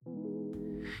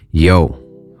Yo,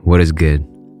 what is good?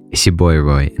 It's your boy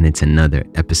Roy, and it's another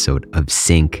episode of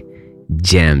Sync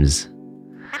Gems.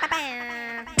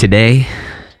 Today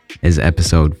is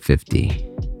episode 50.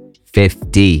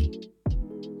 50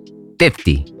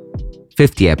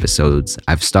 episodes.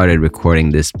 I've started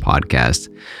recording this podcast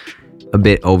a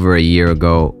bit over a year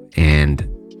ago, and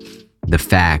the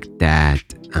fact that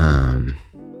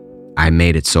I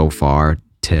made it so far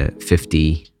to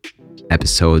 50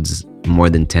 episodes,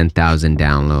 more than 10,000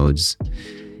 downloads,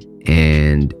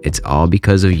 and it's all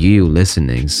because of you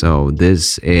listening. So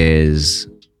this is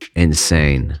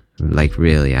insane. Like,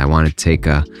 really, I want to take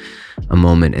a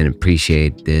moment and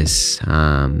appreciate this,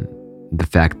 the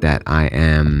fact that I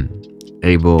am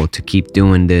able to keep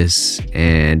doing this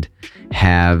and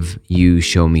have you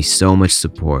show me so much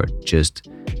support just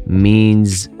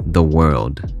means the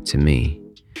world to me.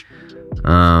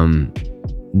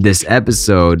 This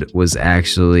episode was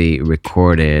actually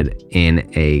recorded in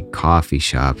a coffee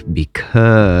shop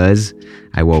because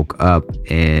I woke up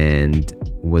and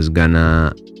was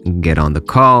gonna get on the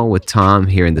call with Tom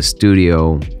here in the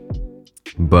studio,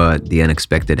 but the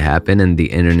unexpected happened and the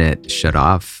internet shut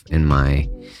off in my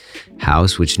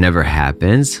house, which never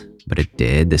happens, but it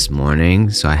did this morning.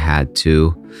 So I had to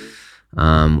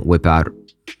whip out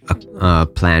a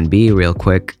plan B real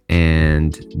quick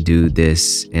and do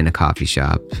this in a coffee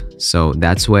shop. So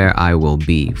that's where I will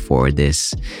be for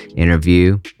this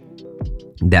interview.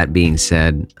 That being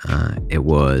said, it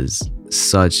was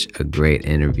such a great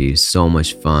interview, so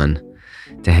much fun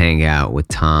to hang out with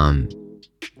Tom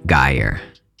Gire.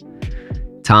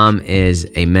 Tom is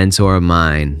a mentor of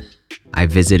mine. I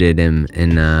visited him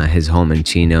in his home in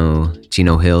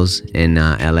Chino Hills in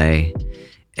LA.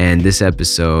 And this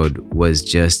episode was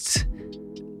just,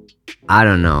 I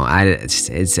don't know. It's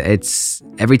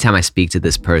every time I speak to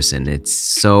this person, it's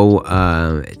so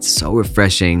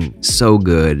refreshing, so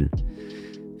good,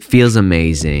 feels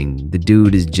amazing. The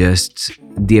dude is just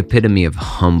the epitome of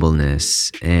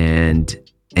humbleness and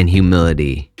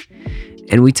humility.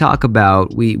 And we talk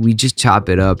about, we just chop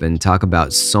it up and talk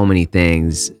about so many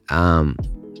things.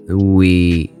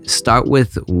 We start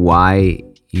with why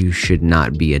you should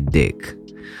not be a dick,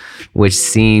 which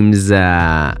seems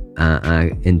intuitively,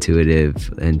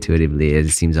 it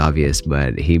seems obvious,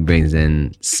 but he brings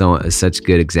in such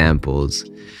good examples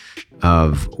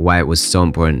of why it was so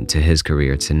important to his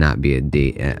career to not be a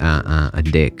dick.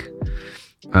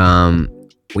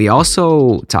 We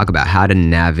also talk about how to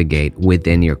navigate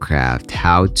within your craft,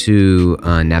 how to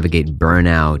navigate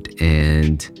burnout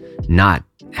and not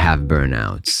have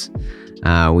burnouts.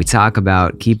 We talk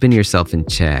about keeping yourself in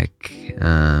check,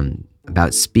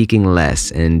 about speaking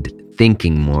less and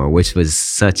thinking more, which was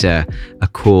such a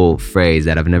cool phrase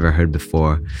that I've never heard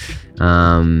before.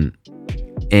 And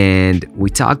we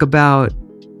talk about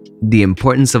the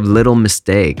importance of little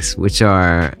mistakes, which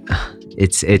are,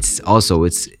 it's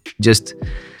just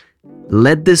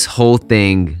let this whole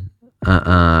thing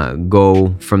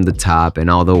go from the top and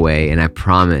all the way, and I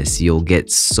promise you'll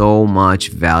get so much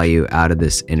value out of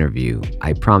this interview.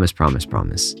 I promise.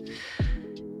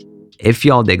 If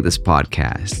y'all dig this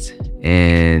podcast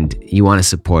and you want to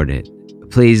support it,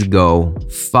 please go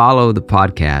follow the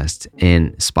podcast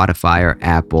in Spotify or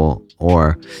Apple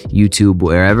or YouTube,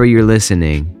 wherever you're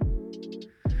listening.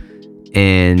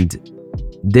 And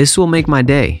this will make my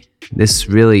day. This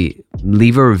really,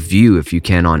 leave a review if you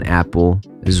can on Apple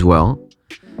as well.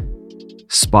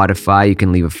 Spotify, you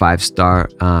can leave a 5-star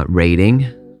rating.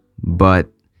 But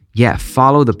yeah,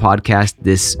 follow the podcast.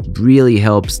 This really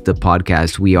helps the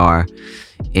podcast. We are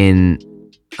in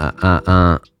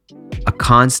a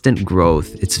constant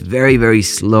growth. It's very, very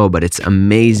slow, but it's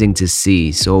amazing to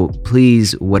see. So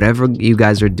please, whatever you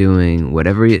guys are doing,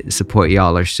 whatever support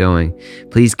y'all are showing,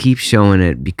 please keep showing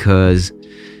it, because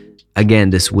again,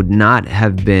 this would not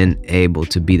have been able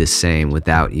to be the same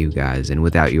without you guys and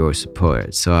without your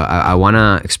support. So I want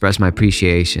to express my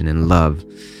appreciation and love,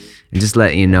 and just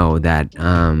let you know that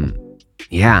I'm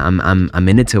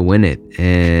in it to win it,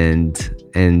 and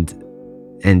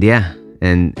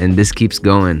this keeps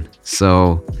going.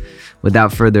 So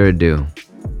without further ado,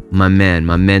 my man,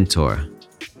 my mentor,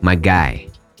 my guy,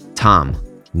 Tom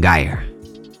Gire.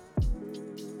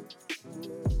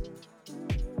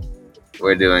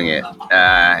 We're doing it.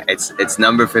 It's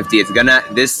number 50.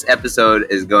 This episode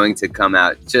is going to come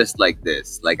out just like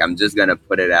this. Like, I'm just gonna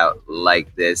put it out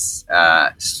like this,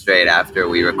 straight after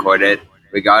we record it,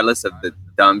 regardless of the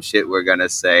dumb shit we're gonna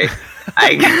say.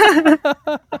 I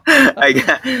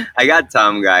got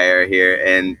Tom Gire here,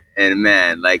 and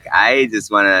man, like, I just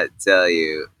want to tell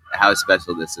you how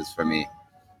special this is for me.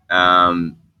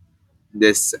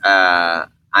 This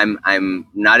I'm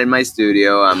not in my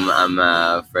studio.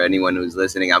 I'm for anyone who's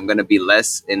listening, I'm gonna be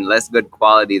less good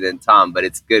quality than Tom, but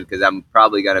it's good because I'm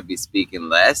probably gonna be speaking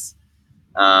less.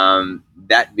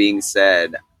 That being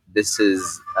said, this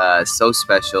is so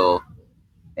special,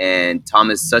 and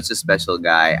Tom is such a special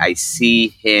guy. I see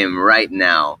him right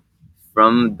now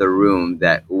from the room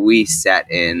that we sat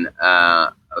in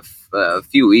a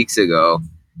few weeks ago,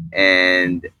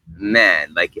 and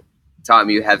man, like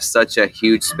Tom, you have such a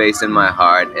huge space in my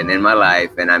heart and in my life,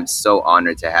 and I'm so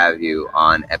honored to have you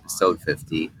on episode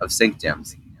 50 of Sync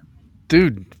Gems.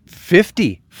 Dude,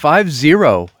 50,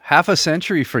 50, half a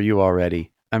century for you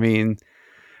already. I mean,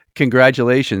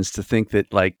 congratulations to think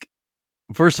that, like,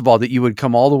 first of all, that you would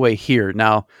come all the way here.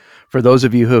 Now, for those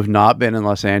of you who have not been in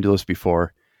Los Angeles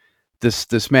before,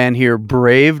 this man here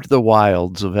braved the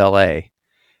wilds of LA,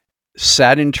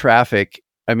 sat in traffic.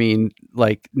 I mean,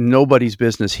 like nobody's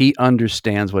business. He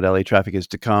understands what LA traffic is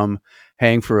to come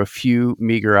hang for a few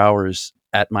meager hours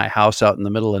at my house out in the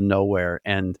middle of nowhere.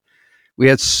 And we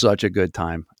had such a good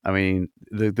time. I mean,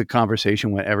 the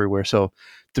conversation went everywhere. So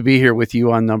to be here with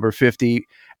you on number 50,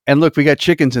 and look, we got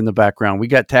chickens in the background. We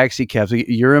got taxi cabs.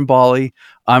 You're in Bali.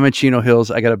 I'm in Chino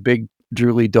Hills. I got a big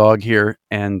drooly dog here,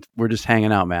 and we're just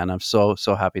hanging out, man. I'm so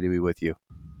happy to be with you.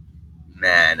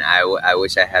 Man, I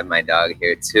wish I had my dog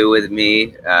here too with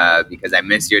me because I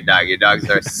miss your dog. Your dogs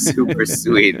are super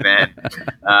sweet, man.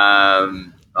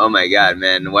 Oh my god,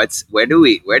 man. Where do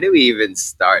we even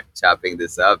start chopping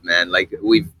this up, man? Like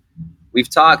we've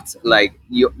talked like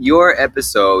your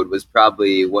episode was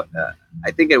probably what I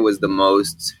think it was the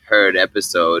most heard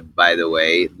episode, by the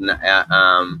way.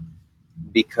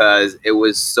 Because it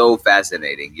was so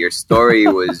fascinating. Your story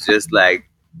was just like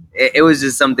it was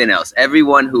just something else.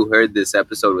 Everyone who heard this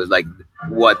episode was like,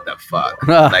 "What the fuck?"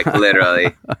 Like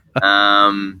literally.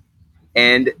 Um,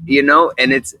 and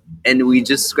and we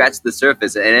just scratched the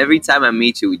surface. And every time I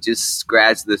meet you, we just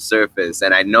scratch the surface.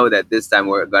 And I know that this time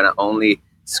we're gonna only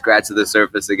scratch the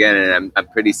surface again, and I'm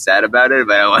pretty sad about it.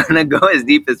 But I want to go as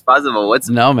deep as possible.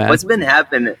 No, man. What's been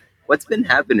happening? What's been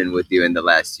happening with you in the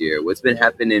last year? What's been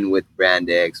happening with Brand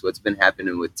X? What's been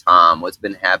happening with Tom? What's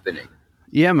been happening?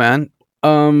 Yeah, man.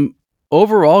 Um,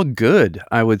 Overall good,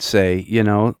 I would say.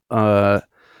 I've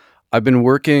been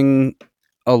working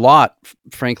a lot,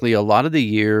 frankly, a lot of the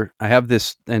year. I have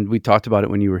this, and we talked about it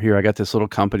when you were here. I got this little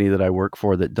company that I work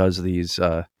for that does these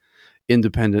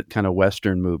independent kind of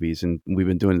Western movies, and we've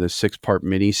been doing this 6-part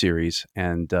miniseries,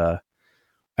 and I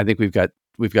think we've got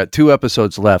 2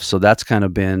 episodes left, so that's kind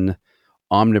of been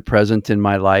omnipresent in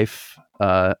my life.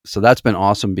 So that's been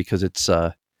awesome because it's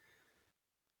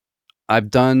I've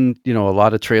done, a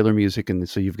lot of trailer music, and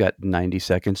so you've got 90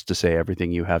 seconds to say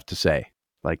everything you have to say.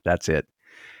 Like that's it.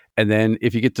 And then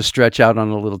if you get to stretch out on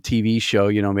a little TV show,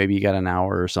 maybe you got an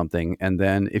hour or something. And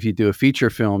then if you do a feature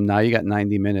film, now you got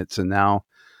 90 minutes. And now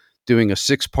doing a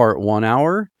 6-part 1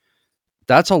 hour,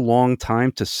 that's a long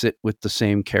time to sit with the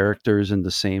same characters and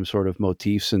the same sort of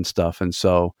motifs and stuff. And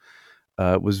so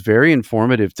it was very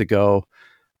informative to go.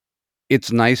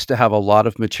 It's nice to have a lot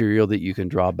of material that you can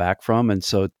draw back from. And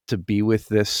so to be with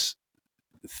this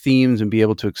themes and be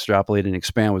able to extrapolate and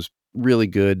expand was really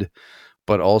good.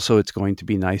 But also it's going to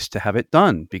be nice to have it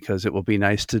done because it will be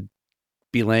nice to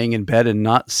be laying in bed and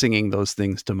not singing those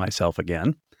things to myself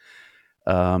again.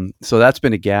 So that's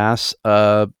been a gas.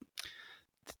 We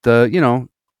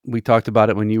talked about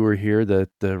it when you were here. The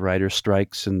writer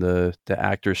strikes and the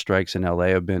actor strikes in LA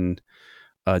have been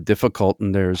difficult,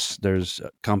 and there's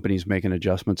companies making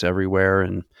adjustments everywhere.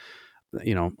 And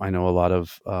I know a lot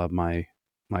of my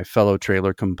fellow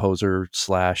trailer composer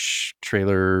slash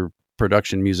trailer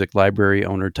production music library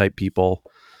owner type people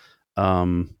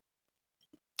are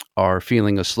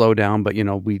feeling a slowdown. But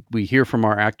we hear from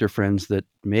our actor friends that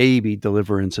maybe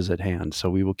deliverance is at hand, so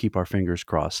we will keep our fingers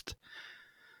crossed.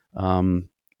 So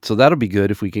that'll be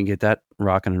good if we can get that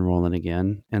rocking and rolling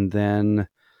again. And then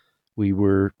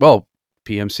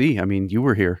PMC. I mean, you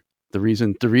were here.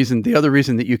 The other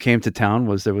reason that you came to town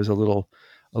was there was a little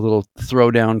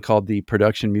throwdown called the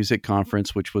Production Music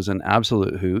Conference, which was an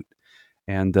absolute hoot.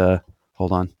 And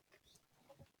hold on.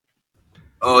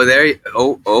 Oh, there.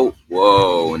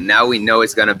 Whoa! Now we know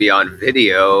it's gonna be on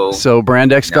video. So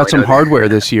Brand X got some hardware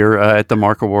this year at the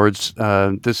Mark Awards.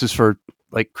 This is for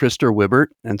like Krister Wibbert,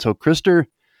 and so Krister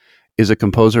is a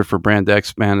composer for Brand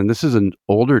X, man. And this is an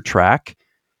older track,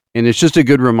 and it's just a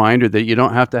good reminder that you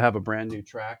don't have to have a brand new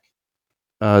track.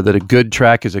 That a good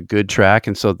track is a good track,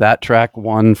 and so that track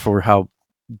won for how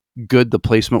good the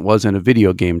placement was in a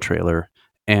video game trailer.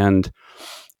 And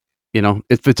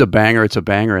if it's a banger, it's a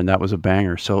banger, and that was a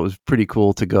banger. So it was pretty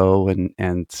cool to go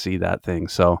and see that thing.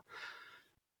 So,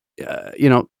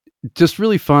 just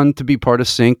really fun to be part of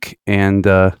Sync and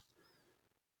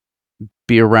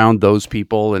be around those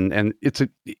people. And it's a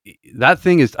that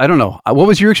thing is, I don't know. What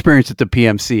was your experience at the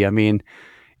PMC? I mean,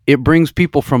 it brings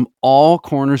people from all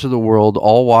corners of the world,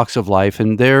 all walks of life,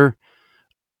 and they're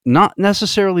not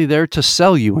necessarily there to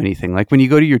sell you anything. Like when you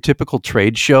go to your typical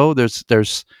trade show,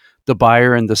 there's the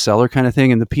buyer and the seller kind of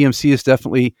thing, and the PMC is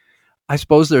definitely, I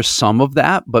suppose there's some of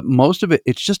that, but most of it,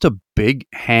 it's just a big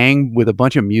hang with a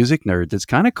bunch of music nerds. It's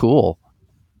kind of cool.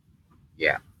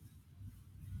 Yeah,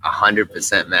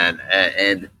 100%, man.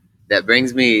 And that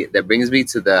brings me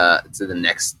to the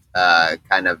next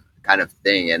kind of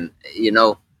thing. And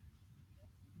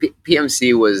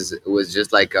PMC was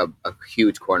just like a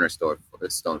huge cornerstone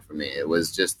stone for me. It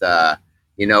was just I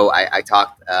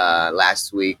talked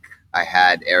last week. I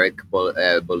had Eric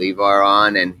Bolivar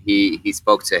on, and he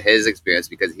spoke to his experience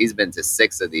because he's been to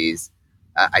six of these.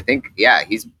 I think, yeah,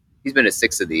 he's been to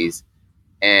six of these,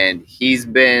 and he's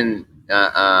been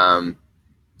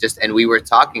just, and we were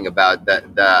talking about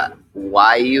the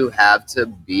why you have to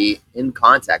be in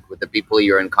contact with the people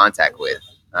you're in contact with.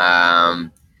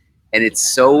 And it's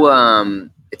so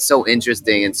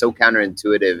interesting and so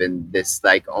counterintuitive in this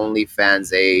like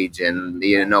OnlyFans age, and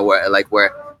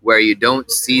where you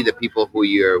don't see the people who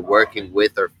you're working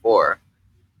with or for.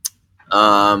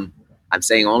 I'm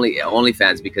saying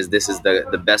OnlyFans because this is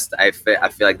the best. I feel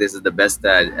like this is the best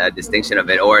distinction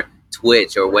of it, or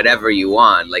Twitch, or whatever you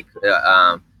want, like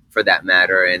for that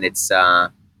matter. And it's I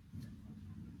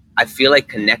feel like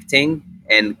connecting,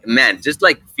 and man, just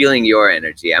like feeling your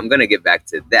energy. I'm gonna get back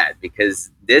to that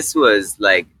because this was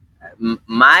like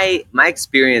my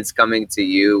experience coming to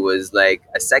you was like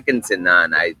a second to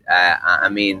none. I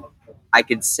mean, I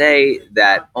could say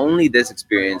that only this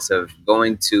experience of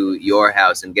going to your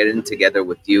house and getting together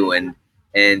with you, and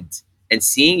and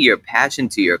seeing your passion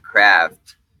to your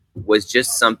craft was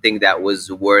just something that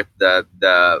was worth the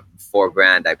 4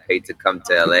 grand I paid to come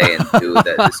to LA and do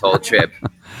this whole trip. Oh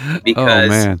Because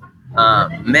man.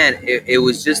 man, it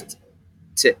was just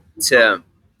to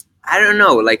I don't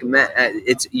know, like, man,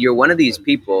 it's you're one of these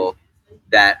people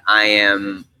that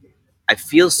I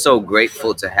feel so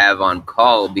grateful to have on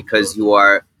call because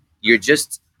you're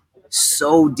just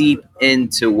so deep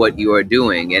into what you are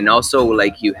doing, and also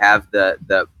like you have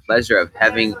the pleasure of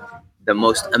having the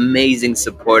most amazing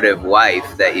supportive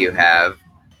wife that you have.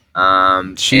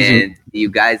 She's in, And you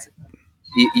guys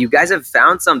have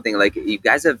found something, like you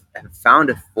guys have found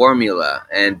a formula.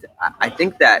 And I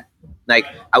think that, like,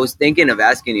 I was thinking of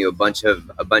asking you a bunch of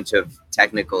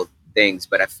technical things,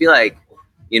 but I feel like,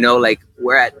 like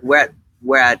we're at we're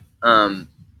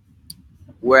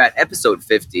at episode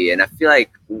 50, and I feel like,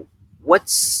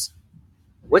 what's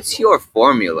what's your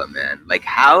formula, man? Like,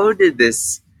 how did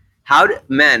this how did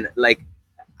man, like,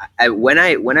 when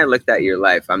I looked at your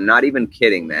life, I'm not even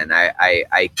kidding, man.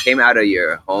 I came out of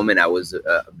your home, and I was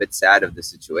a bit sad of the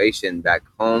situation back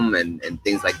home, and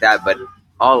things like that. But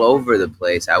all over the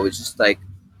place, I was just like,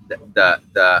 the the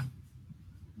the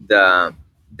the,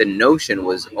 the notion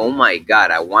was, oh my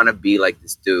god, I want to be like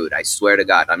this dude. I swear to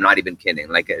God, I'm not even kidding.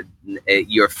 Like,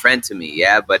 you're a friend to me,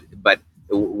 yeah. But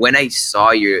when I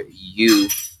saw you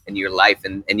and your life,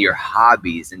 and your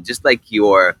hobbies, and just like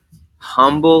your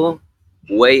humble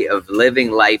way of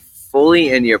living life fully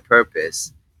in your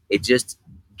purpose, it just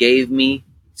gave me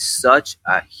such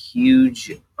a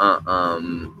huge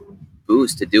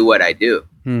boost to do what I do.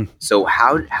 hmm, So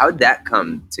how'd that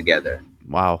come together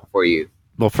wow. for you?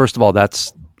 Well, first of all,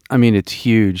 I mean, it's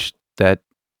huge that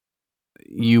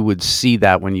you would see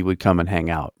that when you would come and hang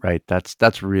out, right?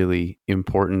 That's really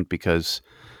important because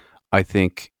I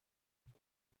think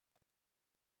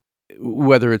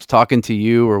whether it's talking to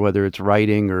you or whether it's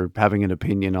writing or having an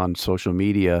opinion on social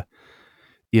media,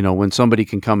 when somebody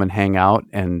can come and hang out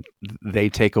and they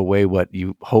take away what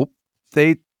you hope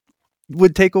they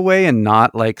would take away and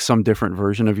not like some different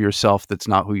version of yourself that's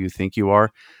not who you think you are,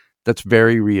 that's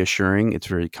very reassuring. It's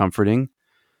very comforting.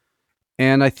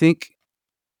 And I think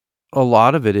a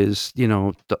lot of it is,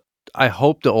 I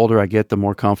hope the older I get, the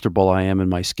more comfortable I am in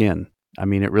my skin. I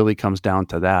mean, it really comes down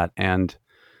to that. And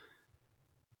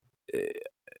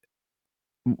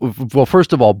well,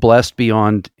 first of all, blessed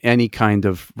beyond any kind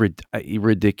of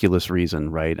ridiculous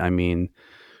reason, right? I mean,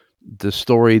 the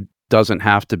story doesn't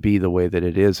have to be the way that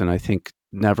it is. And I think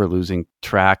never losing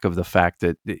track of the fact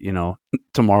that,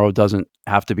 tomorrow doesn't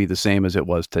have to be the same as it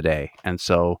was today. And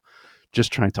so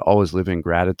just trying to always live in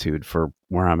gratitude for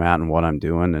where I'm at and what I'm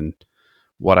doing and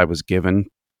what I was given.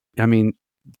 I mean,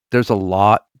 there's a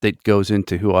lot that goes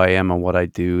into who I am and what I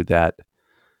do that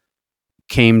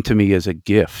came to me as a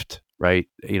gift, right?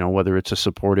 Whether it's a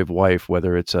supportive wife,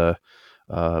 whether it's a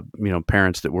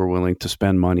Parents that were willing to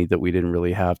spend money that we didn't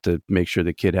really have to make sure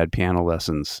the kid had piano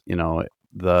lessons.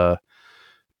 The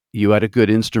you had a good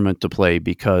instrument to play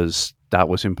because that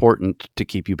was important to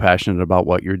keep you passionate about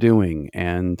what you're doing.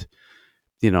 And,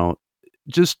 you know,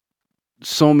 just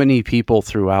so many people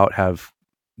throughout have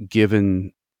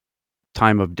given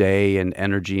time of day and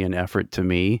energy and effort to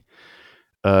me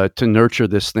to nurture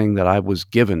this thing that I was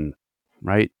given,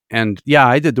 right? And yeah,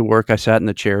 I did the work. I sat in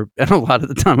the chair, and a lot of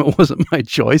the time it wasn't my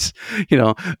choice.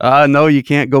 No, you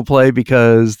can't go play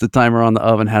because the timer on the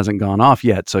oven hasn't gone off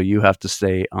yet, so you have to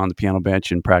stay on the piano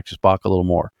bench and practice Bach a little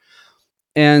more.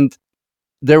 And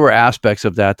there were aspects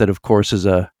of that, of course, as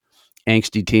a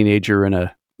angsty teenager and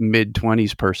a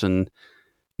mid-20s person,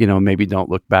 maybe don't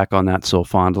look back on that so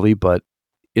fondly. But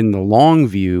in the long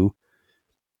view,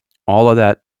 all of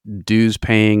that dues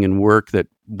paying and work that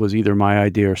was either my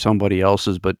idea or somebody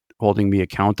else's, but holding me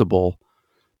accountable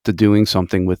to doing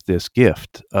something with this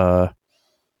gift,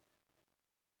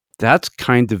 that's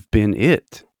kind of been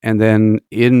it. And then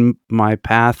in my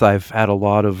path, I've had a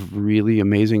lot of really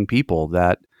amazing people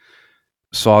that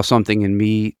saw something in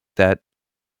me that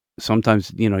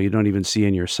sometimes, you don't even see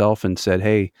in yourself, and said,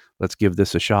 hey, let's give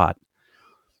this a shot.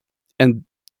 And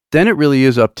then it really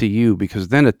is up to you, because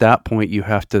then at that point you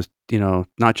have to,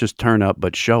 not just turn up,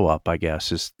 but show up, I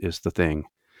guess is the thing.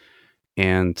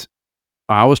 And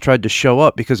I always tried to show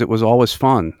up because it was always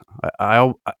fun.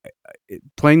 I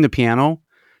playing the piano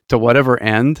to whatever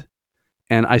end,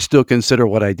 and I still consider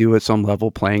what I do at some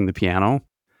level playing the piano,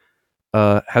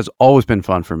 has always been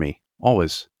fun for me,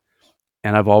 always.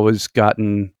 And I've always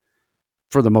gotten,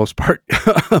 for the most part,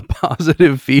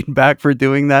 positive feedback for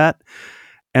doing that.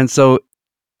 And so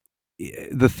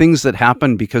the things that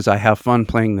happen because I have fun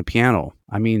playing the piano,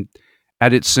 I mean,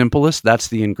 at its simplest, that's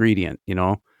the ingredient,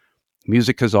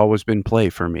 music has always been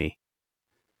play for me.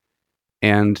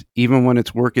 And even when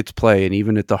it's work, it's play. And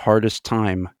even at the hardest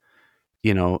time,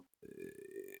 it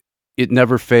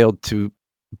never failed to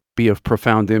be of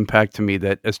profound impact to me,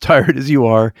 that as tired as you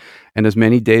are and as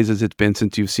many days as it's been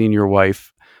since you've seen your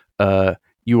wife,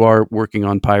 you are working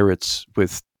on Pirates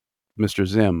with Mr.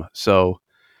 Zim. So,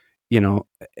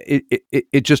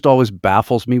 it just always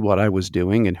baffles me what I was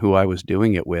doing and who I was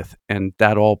doing it with. And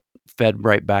that all fed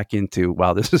right back into,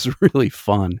 wow, this is really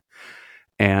fun.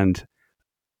 And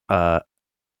a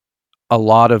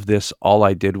lot of this, all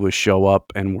I did was show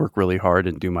up and work really hard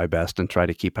and do my best and try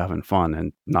to keep having fun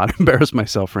and not embarrass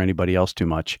myself or anybody else too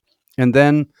much. And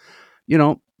then,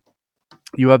 you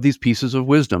have these pieces of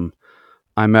wisdom.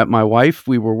 I met my wife,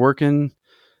 we were working,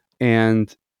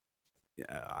 and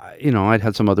I'd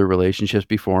had some other relationships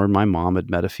before, and my mom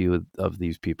had met a few of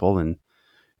these people, and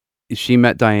she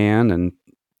met Diane, and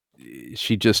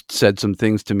she just said some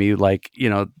things to me like,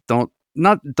 don't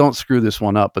screw this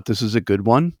one up, but this is a good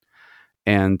one.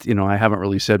 And, I haven't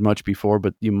really said much before,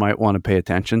 but you might want to pay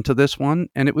attention to this one.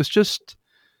 And it was just,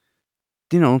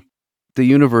 the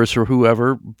universe or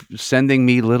whoever sending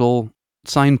me little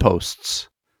signposts.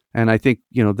 And I think,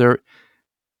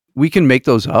 we can make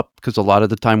those up, because a lot of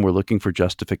the time we're looking for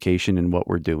justification in what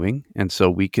we're doing. And so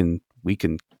we can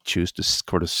choose to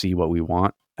sort of see what we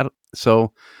want.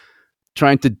 So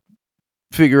trying to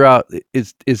figure out,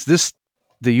 is this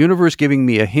the universe giving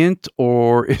me a hint,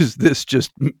 or is this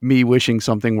just me wishing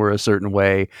something were a certain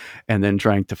way and then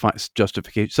trying to find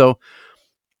justification? So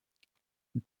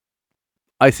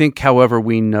I think, however,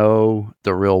 we know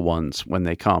the real ones when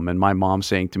they come. And my mom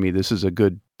saying to me, this is a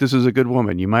good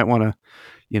woman. You might want to,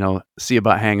 see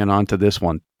about hanging on to this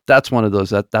one. That's one of those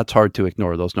that's hard to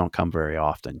ignore. Those don't come very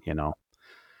often,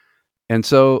 And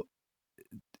so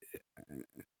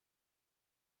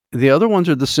the other ones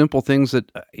are the simple things that,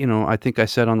 I think I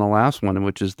said on the last one,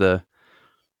 which is the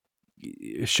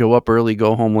show up early,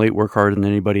 go home late, work harder than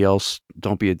anybody else,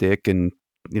 don't be a dick, and,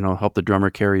 help the drummer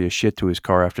carry his shit to his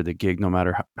car after the gig, no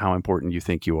matter how important you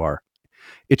think you are.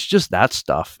 It's just that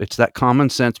stuff. It's that common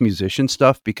sense musician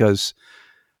stuff, because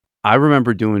I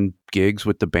remember doing gigs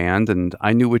with the band, and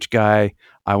I knew which guy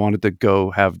I wanted to go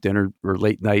have dinner or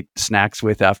late night snacks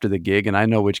with after the gig. And I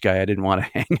know which guy I didn't want to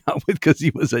hang out with because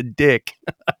he was a dick.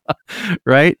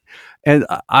 Right. And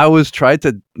I always tried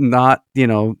to not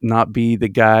be the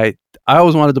guy. I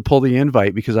always wanted to pull the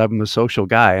invite because I'm a social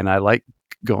guy and I like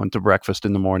going to breakfast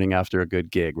in the morning after a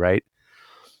good gig. Right.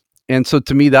 And so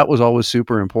to me, that was always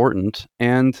super important.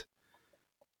 And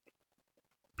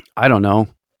I don't know,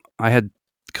 I had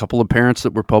a couple of parents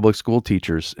that were public school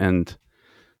teachers, and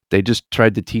they just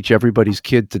tried to teach everybody's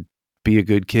kid to be a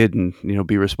good kid and,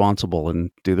 be responsible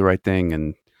and do the right thing.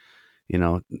 And,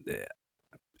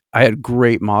 I had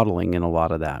great modeling in a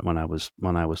lot of that when I was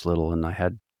little, and I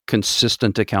had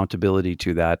consistent accountability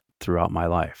to that throughout my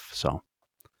life. So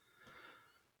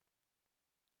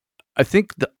I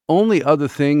think the only other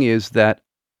thing is that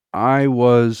I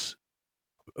was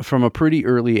from a pretty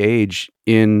early age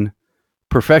in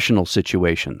professional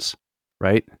situations,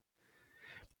 right?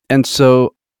 And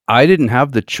so I didn't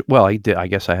have well, I did. I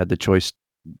guess I had the choice,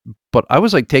 but I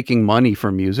was like taking money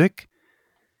for music.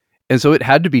 And so it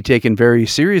had to be taken very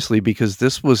seriously because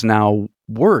this was now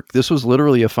work. This was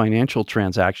literally a financial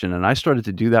transaction. And I started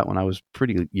to do that when I was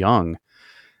pretty young.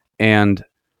 And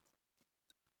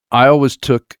I always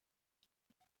took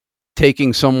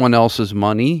taking someone else's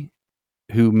money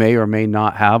who may or may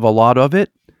not have a lot of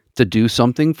it to do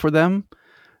something for them,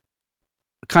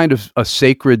 kind of a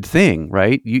sacred thing,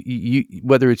 right? You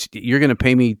whether it's you're going to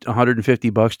pay me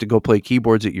 $150 to go play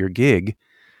keyboards at your gig,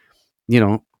 you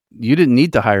know, you didn't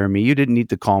need to hire me. You didn't need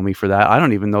to call me for that. I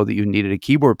don't even know that you needed a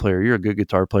keyboard player. You're a good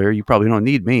guitar player. You probably don't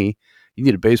need me. You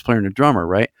need a bass player and a drummer,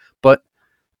 right? But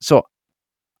so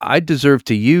I deserve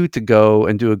to you to go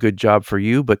and do a good job for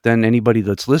you, but then anybody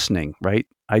that's listening, right?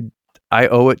 I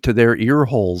owe it to their ear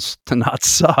holes to not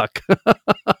suck.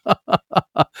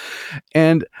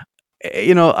 And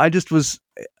I just was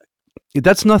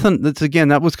that's nothing that's again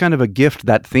that was kind of a gift,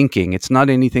 that thinking. It's not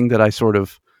anything that I sort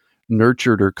of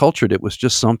nurtured or cultured. It was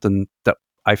just something that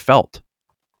I felt.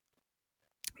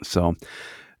 So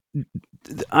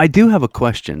I do have a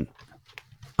question.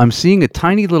 I'm seeing a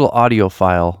tiny little audio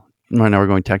file right now. We're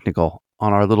going technical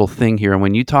on our little thing here, and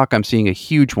when you talk I'm seeing a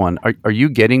huge one. Are you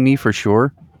getting me for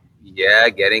sure? Yeah,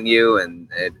 getting you, and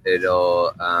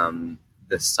it'll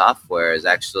the software is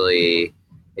actually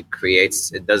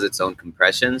it does its own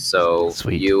compression, so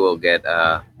Sweet. you will get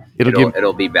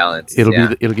it'll be balanced. It'll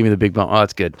Yeah. it'll give me the big bump. Oh,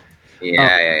 that's good.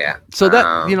 Yeah. So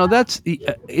that that's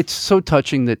it's so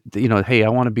touching that hey, I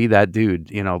want to be that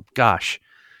dude. Gosh,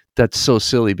 that's so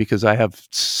silly because I have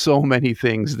so many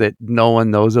things that no one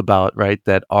knows about, right?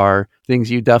 That are things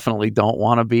you definitely don't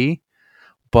want to be,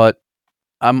 but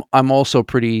I'm also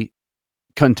pretty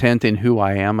content in who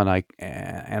I am,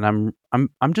 and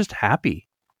I'm just happy.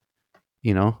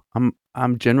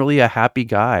 I'm generally a happy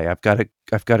guy. I've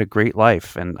got a great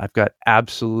life, and I've got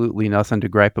absolutely nothing to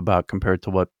gripe about compared to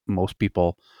what most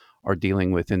people are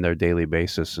dealing with in their daily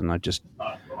basis. And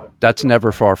that's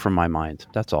never far from my mind.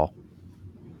 That's all.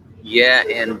 Yeah,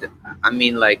 and I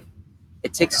mean, like,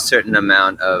 it takes a certain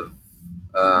amount of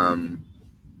um,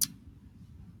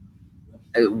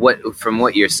 what from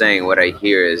what you're saying. What I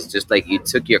hear is just like you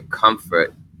took your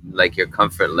comfort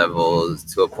levels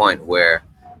to a point where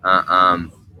uh,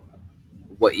 um,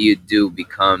 what you do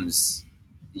becomes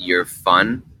your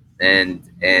fun, and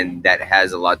that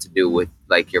has a lot to do with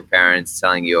like your parents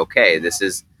telling you, okay, this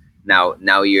is now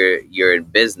you're in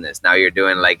business, now you're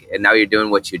doing now you're doing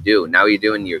what you do, now you're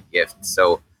doing your gift,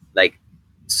 so like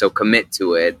so commit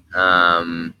to it.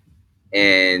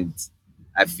 And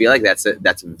I feel like that's a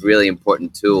really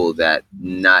important tool that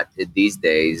not these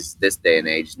days, this day and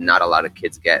age, not a lot of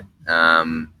kids get.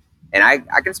 And I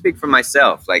can speak for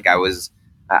myself. Like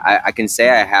I can say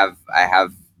I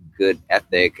have good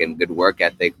ethic and good work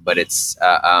ethic, but it's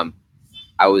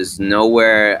I was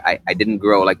nowhere. I didn't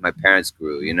grow like my parents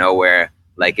grew. Where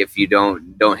like if you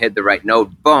don't hit the right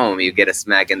note, boom, you get a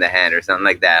smack in the hand or something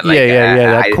like that. Like Yeah.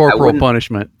 That I corporal wouldn't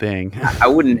punishment thing. I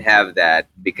wouldn't have that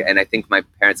because, and I think my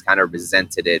parents kind of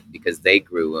resented it because they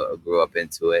grew up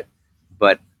into it.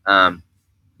 But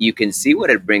you can see what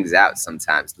it brings out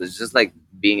sometimes. It's just like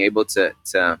being able to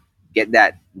get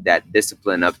that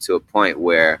discipline up to a point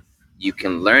where you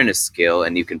can learn a skill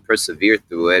and you can persevere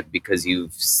through it because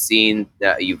you've seen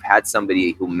that you've had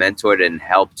somebody who mentored and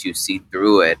helped you see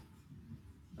through it.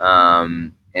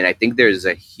 And I think there's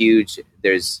huge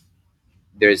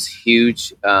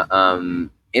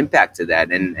impact to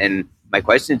that. And my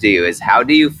question to you is, how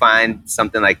do you find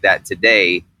something like that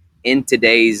today in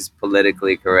today's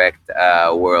politically correct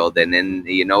world and in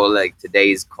like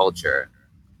today's culture?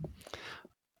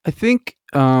 I think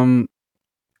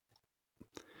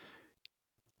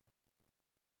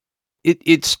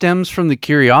it stems from the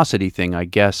curiosity thing, I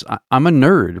guess. I'm a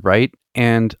nerd, right?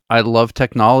 And I love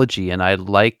technology and I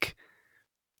like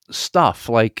stuff.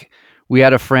 Like we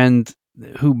had a friend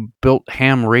who built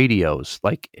ham radios,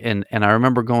 and I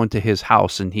remember going to his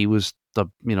house and he was the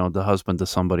husband to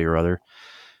somebody or other,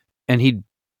 and he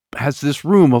has this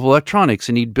room of electronics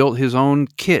and he'd built his own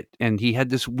kit and he had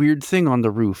this weird thing on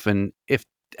the roof, and if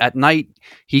at night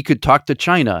he could talk to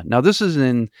China. Now this is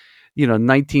in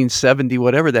 1970,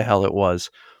 whatever the hell it was.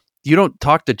 You don't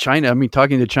talk to China. I mean,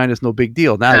 talking to China is no big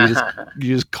deal. Now you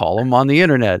just call them on the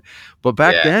internet. But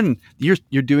back then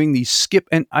you're doing these skip,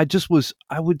 and I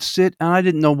would sit and I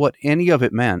didn't know what any of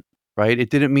it meant. right? It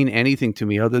didn't mean anything to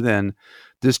me other than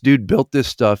this dude built this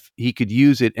stuff. He could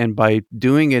use it. And by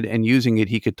doing it and using it,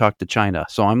 he could talk to China.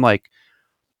 So I'm like,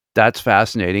 that's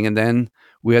fascinating. And then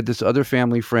we had this other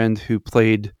family friend who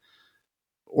played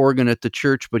organ at the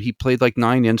church, but he played like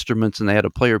 9 instruments, and they had a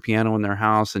player piano in their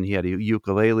house, and he had a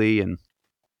ukulele, and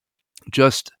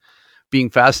just being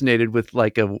fascinated with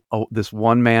like this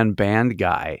one man band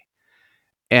guy.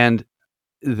 And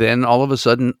then all of a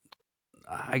sudden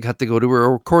I got to go to a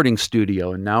recording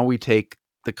studio, and now we take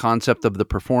the concept of the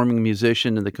performing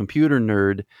musician and the computer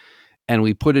nerd, and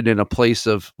we put it in a place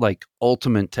of like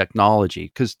ultimate technology.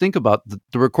 Because think about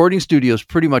the recording studio is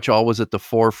pretty much always at the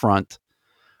forefront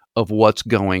of what's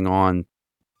going on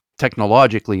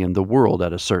technologically in the world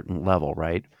at a certain level,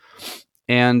 right?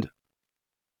 And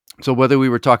so whether we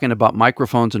were talking about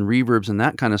microphones and reverbs and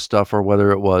that kind of stuff, or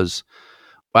whether it was,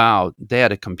 wow, they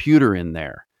had a computer in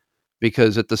there.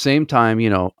 Because at the same time,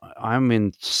 I'm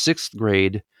in 6th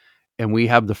grade, and we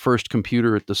have the first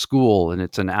computer at the school, and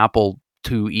it's an Apple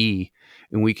IIe,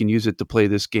 and we can use it to play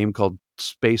this game called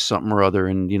Space something or other.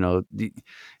 And,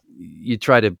 you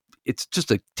try to, it's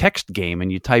just a text game,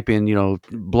 and you type in,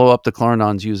 blow up the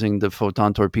Klarnons using the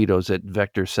photon torpedoes at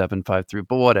vector 753,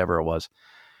 but whatever it was.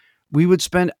 We would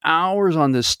spend hours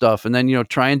on this stuff, and then,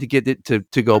 trying to get it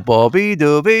to go bobby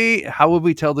doobie. How would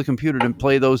we tell the computer to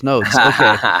play those notes?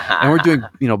 Okay. And we're doing,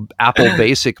 Apple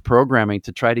basic programming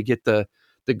to try to get the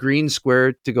green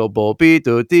square to go bobby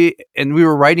doobie. And we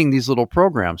were writing these little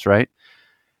programs, right?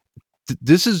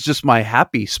 This is just my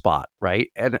happy spot, right?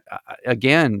 And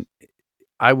again,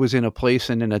 I was in a place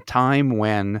and in a time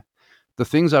when the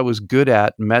things I was good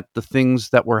at met the things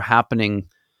that were happening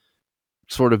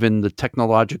sort of in the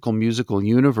technological musical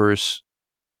universe,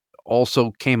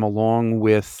 also came along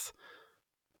with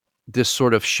this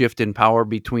sort of shift in power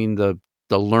between the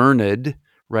learned,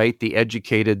 right, the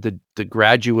educated, the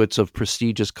graduates of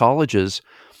prestigious colleges,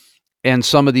 and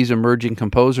some of these emerging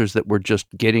composers that were just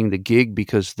getting the gig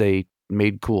because they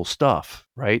made cool stuff,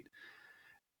 right?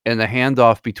 And the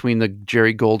handoff between the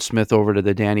Jerry Goldsmith over to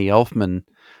the Danny Elfman,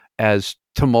 as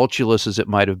tumultuous as it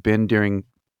might have been during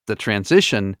the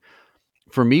transition,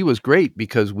 for me was great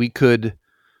because we could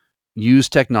use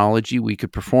technology. We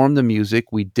could perform the music.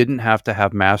 We didn't have to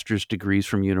have master's degrees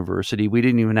from university. We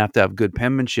didn't even have to have good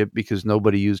penmanship because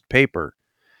nobody used paper.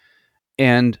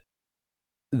 And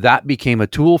that became a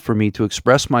tool for me to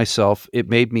express myself. It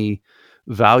made me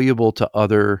valuable to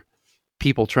other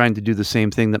people trying to do the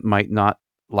same thing that might not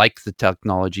like the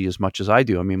technology as much as I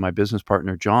do. I mean, my business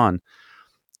partner, John,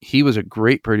 he was a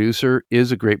great producer,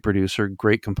 is a great producer,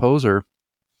 great composer,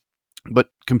 but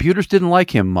computers didn't like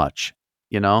him much,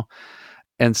 you know?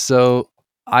 And so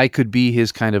I could be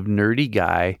his kind of nerdy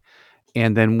guy.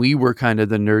 And then we were kind of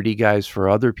the nerdy guys for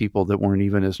other people that weren't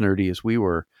even as nerdy as we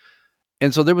were.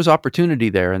 And so there was opportunity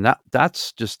there. And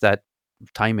that's just that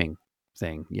timing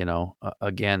thing,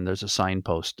 again, there's a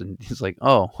signpost, and he's like,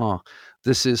 oh,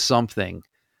 this is something,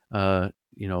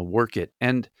 work it.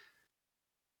 And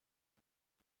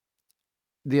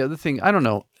the other thing, I don't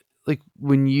know, like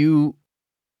when you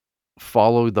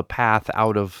follow the path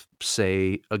out of,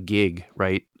 say, a gig,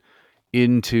 right,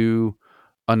 into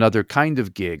another kind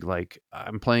of gig, like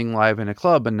I'm playing live in a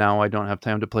club, and now I don't have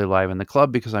time to play live in the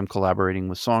club because I'm collaborating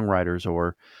with songwriters,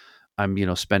 or I'm,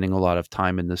 spending a lot of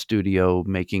time in the studio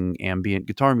making ambient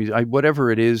guitar music,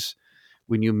 whatever it is.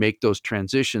 When you make those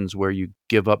transitions where you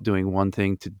give up doing one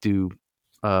thing to do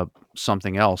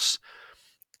something else,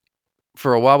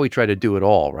 for a while we try to do it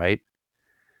all, right?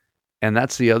 And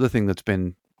that's the other thing that's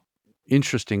been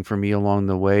interesting for me along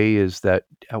the way, is that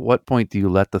at what point do you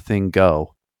let the thing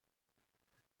go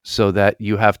so that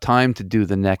you have time to do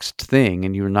the next thing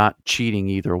and you're not cheating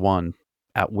either one?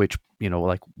 At which,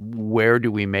 like, where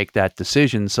do we make that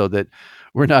decision so that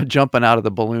we're not jumping out of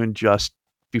the balloon just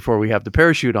before we have the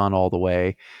parachute on all the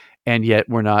way, and yet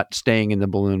we're not staying in the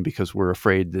balloon because we're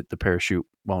afraid that the parachute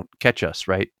won't catch us,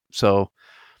 right? So,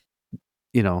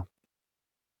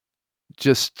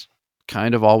 just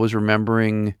kind of always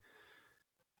remembering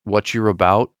what you're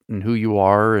about and who you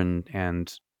are,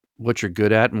 and what you're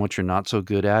good at and what you're not so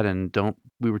good at. And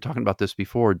we were talking about this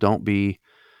before, don't be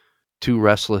too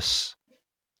restless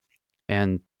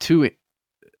and too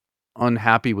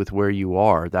unhappy with where you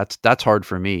are. That's hard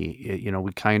for me.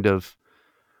 We kind of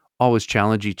always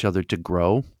challenge each other to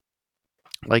grow.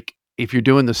 Like, if you're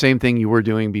doing the same thing you were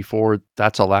doing before,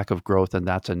 that's a lack of growth, and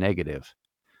that's a negative.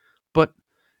 But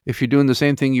if you're doing the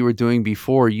same thing you were doing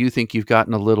before, you think you've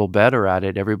gotten a little better at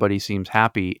it, everybody seems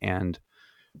happy, and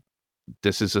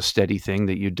this is a steady thing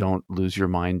that you don't lose your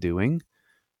mind doing.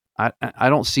 I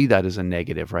don't see that as a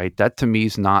negative, right? That to me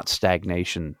is not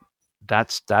stagnation.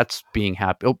 that's being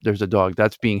happy. Oh, there's a dog.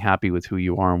 That's being happy with who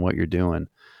you are and what you're doing.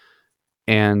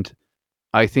 And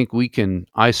I think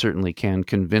I certainly can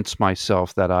convince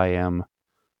myself that I am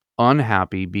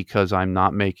unhappy because I'm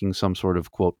not making some sort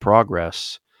of quote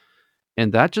progress.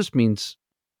 And that just means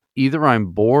either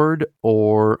I'm bored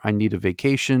or I need a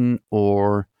vacation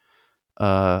or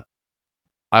uh,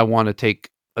 I want to take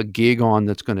a gig on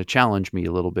that's going to challenge me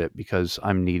a little bit because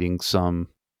I'm needing some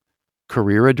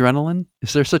career adrenaline.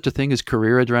 Is there such a thing as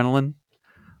career adrenaline?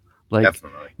 Like,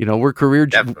 Definitely. we're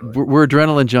Definitely. we're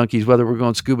adrenaline junkies, whether we're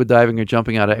going scuba diving or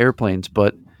jumping out of airplanes.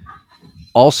 But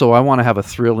also, I want to have a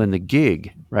thrill in the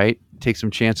gig, right? Take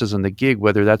some chances on the gig,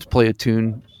 whether that's play a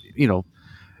tune, you know,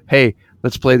 hey,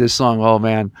 let's play this song. Oh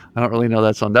man, I don't really know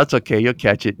that song. That's okay. You'll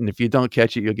catch it. And if you don't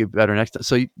catch it, you'll get better next time.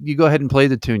 So you go ahead and play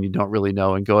the tune you don't really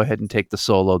know and go ahead and take the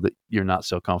solo that you're not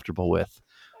so comfortable with.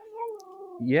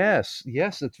 Yes,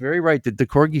 yes, that's very right. The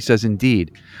corgi says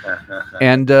indeed.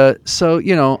 And so,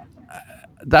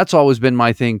 that's always been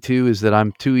my thing too, is that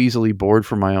I'm too easily bored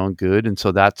for my own good. And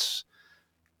so that's,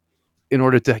 in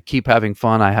order to keep having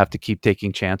fun, I have to keep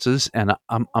taking chances. And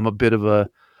I'm a bit of an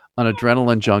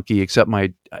adrenaline junkie, except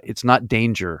it's not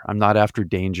danger. I'm not after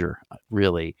danger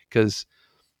really, because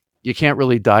you can't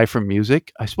really die from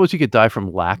music. I suppose you could die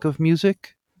from lack of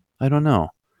music. I don't know.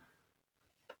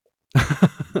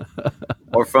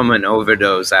 Or from an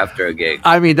overdose after a gig.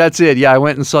 I mean, that's it. Yeah, I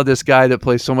went and saw this guy that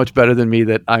plays so much better than me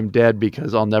that I'm dead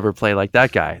because I'll never play like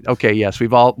that guy. Okay, yes,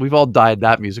 we've all died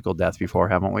that musical death before,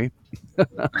 haven't we?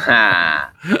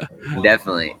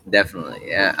 Definitely.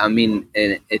 Yeah, I mean,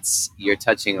 and you're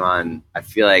touching on. I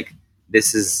feel like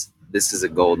this is a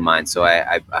gold mine. So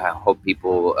I hope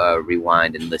people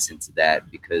rewind and listen to that,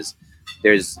 because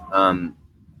there's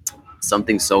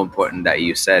something so important that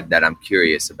you said that I'm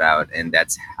curious about, and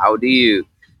that's how do you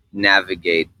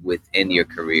navigate within your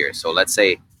career. So let's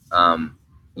say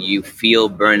you feel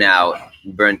burnt out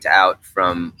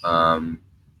from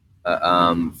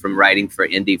writing for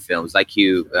indie films, like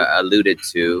you alluded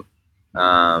to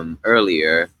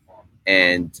earlier.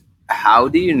 And how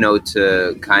do you know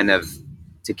to kind of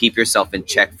to keep yourself in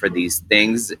check for these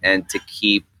things and to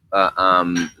keep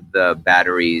the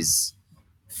batteries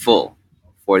full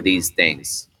for these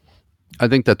things? I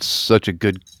think that's such a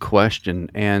good question,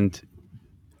 and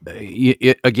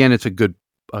again, it's a good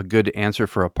answer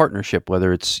for a partnership,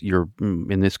 whether it's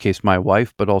in this case my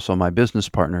wife, but also my business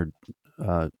partner,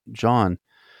 John.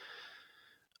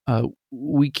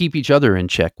 We keep each other in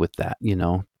check with that.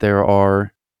 There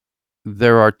are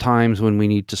times when we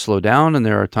need to slow down, and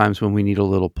there are times when we need a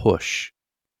little push,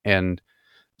 and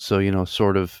so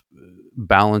sort of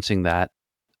balancing that.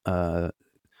 Uh,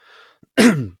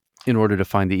 in order to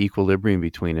find the equilibrium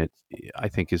between it, I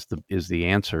think is the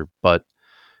answer. But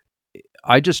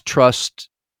I just trust.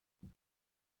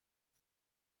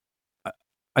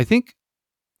 I think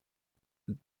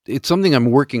it's something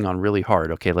I'm working on really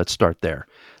hard. Okay, let's start there.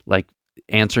 Like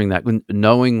answering that,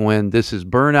 knowing when this is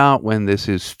burnout, when this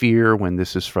is fear, when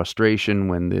this is frustration,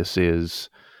 when this is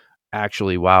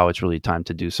actually, wow, it's really time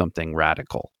to do something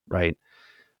radical, right?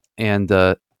 And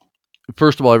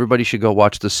first of all, everybody should go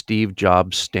watch the Steve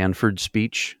Jobs Stanford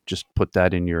speech. Just put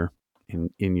that in your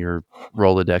your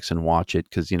Rolodex and watch it,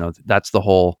 because that's the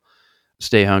whole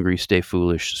 "Stay hungry, stay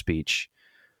foolish" speech,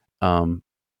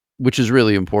 which is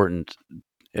really important.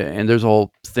 And there's a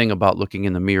whole thing about looking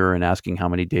in the mirror and asking how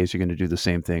many days you're going to do the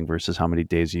same thing versus how many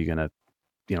days are you going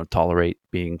to tolerate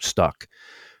being stuck.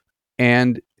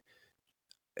 And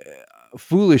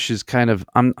foolish is kind of,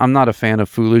 I'm not a fan of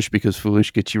foolish, because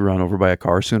foolish gets you run over by a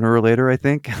car sooner or later, I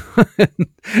think.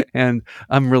 And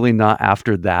I'm really not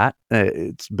after that.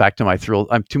 It's back to my thrill.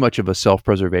 I'm too much of a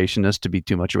self-preservationist to be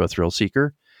too much of a thrill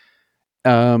seeker.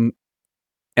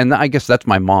 And I guess that's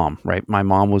my mom, right? My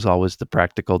mom was always the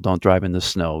practical, don't drive in the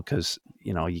snow, because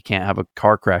you can't have a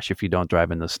car crash if you don't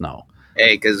drive in the snow.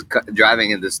 Hey, because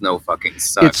driving in the snow fucking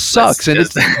sucks. It sucks, and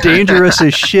it's dangerous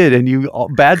as shit. And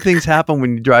bad things happen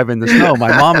when you drive in the snow.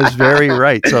 My mom is very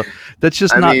right. So that's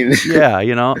just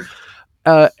yeah,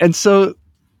 and so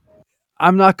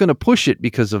I'm not going to push it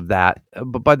because of that.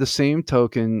 But by the same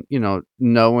token,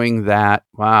 knowing that,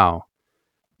 wow,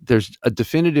 there's a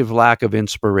definitive lack of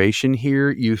inspiration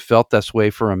here. You felt this way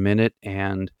for a minute,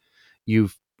 and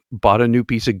you've bought a new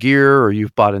piece of gear, or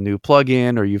you've bought a new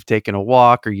plug-in, or you've taken a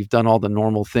walk, or you've done all the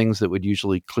normal things that would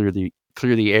usually clear the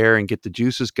air and get the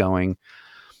juices going,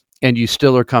 and you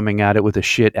still are coming at it with a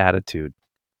shit attitude.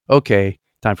 Okay,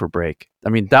 time for break. I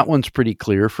mean, that one's pretty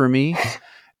clear for me,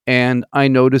 and I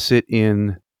notice it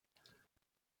in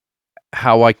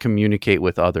how I communicate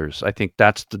with others. I think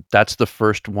that's the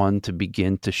first one to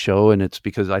begin to show, and it's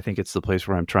because I think it's the place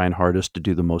where I'm trying hardest to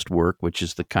do the most work, which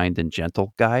is the kind and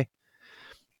gentle guy.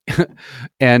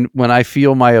 And when I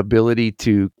feel my ability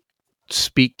to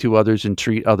speak to others and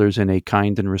treat others in a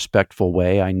kind and respectful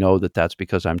way, I know that that's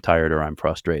because I'm tired or I'm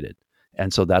frustrated.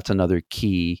 And so that's another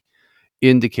key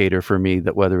indicator for me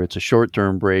that whether it's a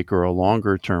short-term break or a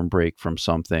longer-term break from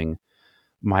something,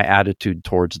 my attitude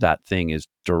towards that thing is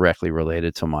directly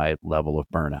related to my level of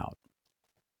burnout.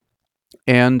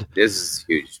 And This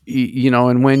is huge.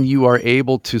 and when you are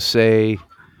able to say,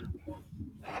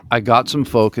 I got some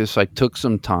focus, I took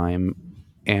some time,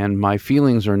 and my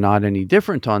feelings are not any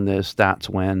different on this, that's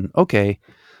when, okay,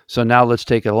 so now let's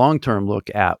take a long-term look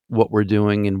at what we're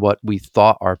doing and what we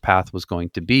thought our path was going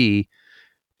to be,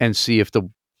 and see if the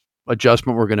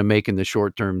adjustment we're going to make in the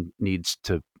short term needs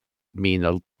to mean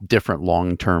a different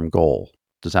long-term goal.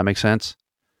 Does that make sense?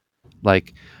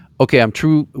 Like, okay, I'm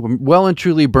well and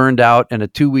truly burned out, and a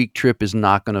 2-week trip is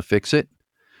not going to fix it.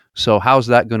 So how's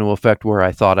that going to affect where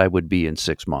I thought I would be in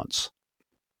 6 months?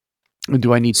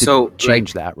 Do I need to So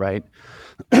change that, right?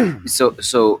 so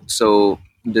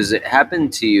does it happen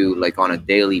to you like on a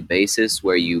daily basis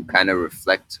where you kind of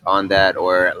reflect on that,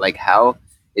 or like how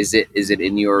is it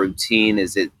in your routine?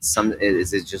 Is it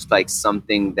just like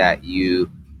something that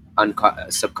you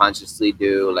subconsciously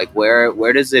do? Like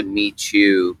where does it meet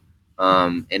you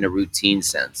in a routine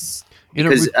sense? In a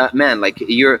Because man, like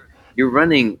you're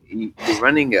running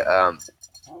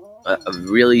a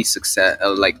really success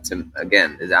like to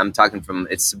again I'm talking from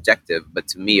it's subjective, but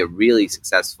to me a really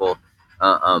successful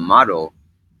model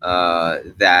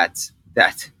that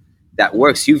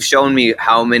works. You've shown me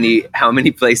how many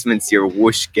placements your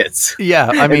whoosh gets.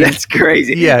 Yeah, I And mean, that's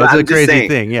crazy. yeah, But it's a I'm just crazy saying,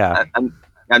 thing. Yeah.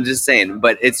 I'm just saying,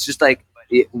 but it's just like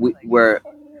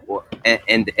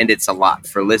and it's a lot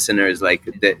for listeners. Like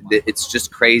it's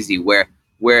just crazy where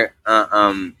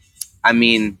I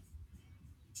mean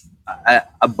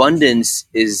abundance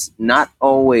is not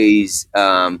always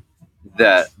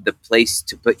the place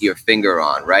to put your finger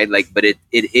on, right? Like, but it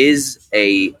is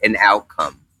an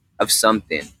outcome of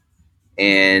something,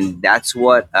 and that's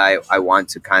what I want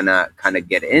to kind of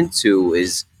get into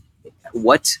is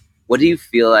what what do you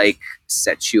feel like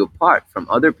sets you apart from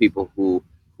other people who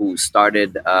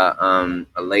started a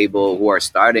label, who are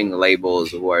starting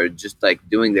labels, who are just like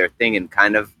doing their thing and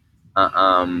kind of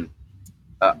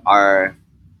are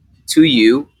to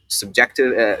you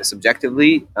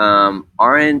subjectively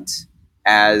aren't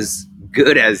as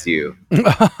good as you.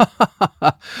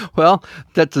 Well,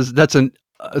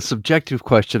 a subjective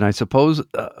question, I suppose,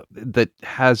 that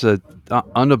has a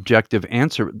unobjective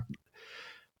answer.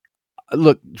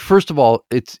 Look, first of all,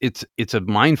 it's a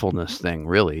mindfulness thing,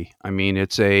 really. I mean,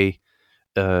 it's a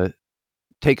uh,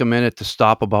 take a minute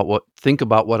to think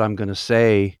about what I'm going to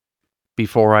say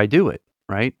before I do it,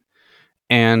 right?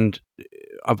 And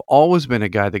I've always been a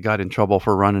guy that got in trouble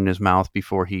for running his mouth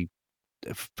before he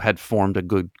had formed a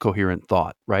good coherent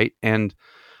thought, right? And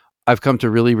I've come to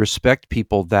really respect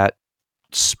people that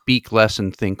speak less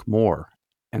and think more.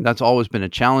 And that's always been a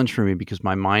challenge for me because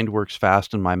my mind works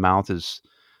fast and my mouth is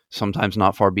sometimes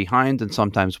not far behind and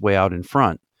sometimes way out in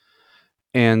front.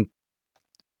 And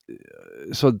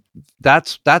so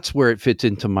that's where it fits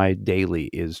into my daily,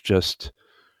 is just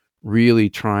really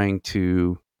trying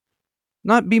to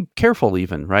not be careful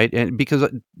even, right? And because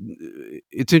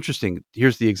it's interesting.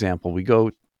 Here's the example. We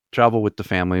go travel with the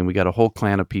family and we got a whole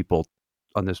clan of people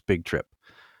on this big trip.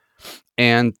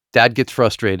 And dad gets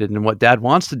frustrated, and what dad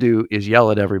wants to do is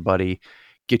yell at everybody,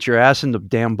 get your ass in the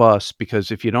damn bus, because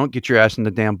if you don't get your ass in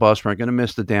the damn bus, we're going to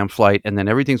miss the damn flight and then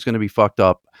everything's going to be fucked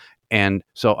up. And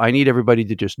so I need everybody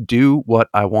to just do what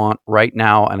I want right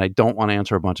now, and I don't want to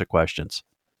answer a bunch of questions.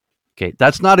 Okay,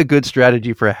 that's not a good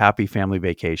strategy for a happy family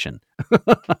vacation.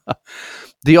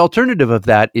 The alternative of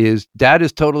that is dad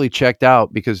is totally checked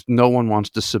out because no one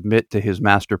wants to submit to his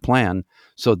master plan.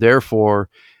 So therefore,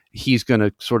 he's going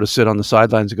to sort of sit on the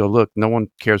sidelines and go, look, no one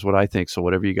cares what I think. So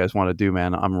whatever you guys want to do,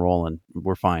 man, I'm rolling.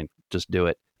 We're fine. Just do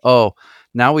it. Oh,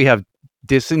 now we have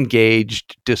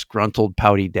disengaged, disgruntled,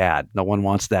 pouty dad. No one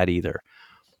wants that either.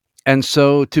 And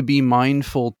so to be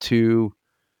mindful to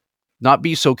not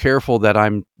be so careful that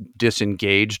I'm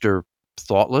disengaged or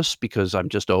thoughtless because I'm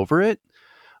just over it,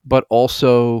 but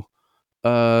also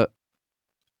uh,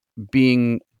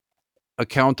 being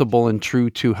accountable and true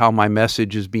to how my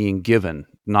message is being given,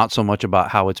 not so much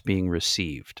about how it's being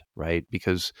received, right?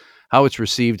 Because how it's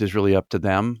received is really up to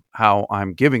them. How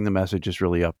I'm giving the message is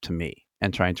really up to me,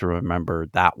 and trying to remember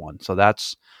that one. So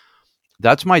that's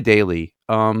my daily.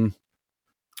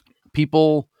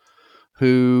 People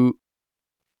who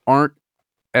aren't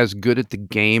as good at the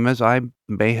game as I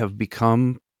may have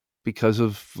become because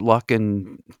of luck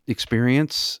and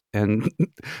experience and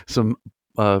some,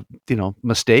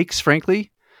 mistakes,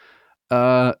 frankly.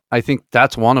 I think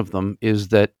that's one of them, is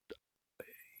that,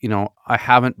 I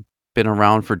haven't been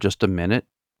around for just a minute.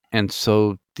 And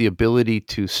so the ability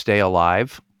to stay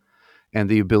alive and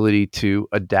the ability to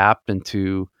adapt and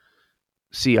to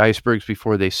see icebergs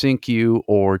before they sink you,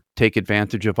 or take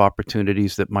advantage of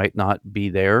opportunities that might not be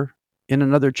there in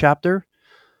another chapter.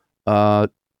 Uh,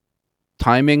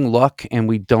 Timing, luck, and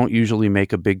we don't usually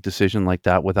make a big decision like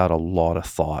that without a lot of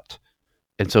thought.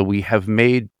 And so we've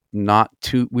made a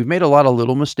lot of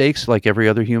little mistakes like every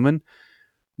other human.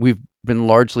 We've been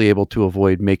largely able to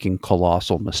avoid making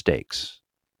colossal mistakes.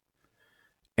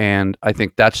 And I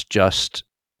think that's just,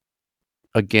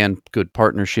 again, good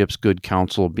partnerships, good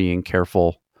counsel, being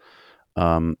careful.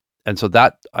 And so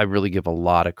that I really give a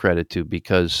lot of credit to,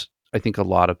 because I think a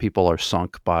lot of people are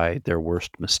sunk by their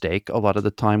worst mistake a lot of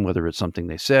the time, whether it's something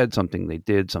they said, something they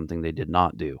did, something they did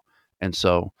not do. And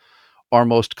so our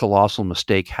most colossal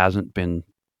mistake hasn't been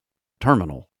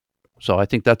terminal. So I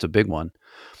think that's a big one.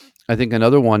 I think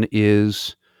another one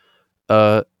is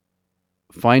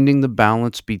finding the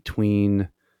balance between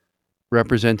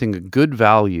representing a good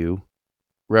value,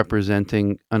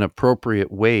 representing an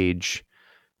appropriate wage,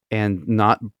 and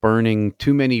not burning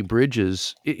too many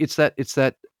bridges. It's that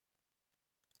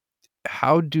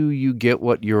how do you get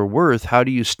what you're worth? How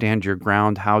do you stand your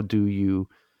ground? How do you,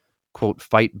 quote,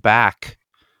 fight back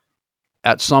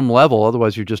at some level?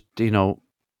 Otherwise you're just,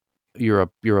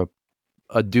 you're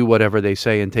a do whatever they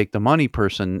say and take the money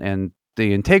person, and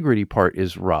the integrity part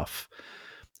is rough.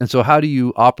 And so how do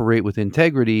you operate with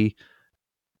integrity,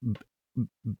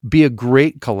 be a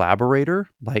great collaborator?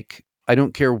 Like, I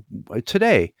don't care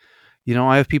today,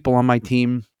 I have people on my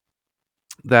team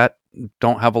that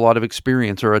don't have a lot of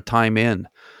experience or a time in.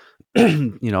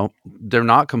 They're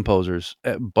not composers,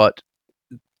 but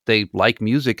they like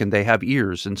music and they have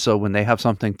ears. And so when they have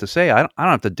something to say, I don't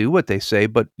have to do what they say,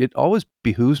 but it always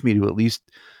behooves me to at least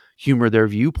humor their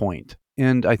viewpoint.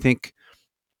 And I think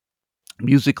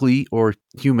musically or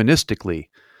humanistically,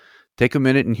 take a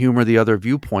minute and humor the other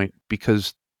viewpoint,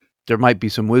 because there might be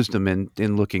some wisdom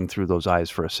in looking through those eyes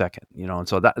for a second, and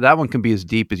so that one can be as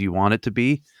deep as you want it to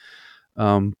be.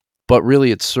 But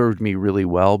really, it's served me really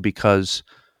well, because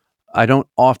I don't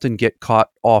often get caught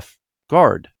off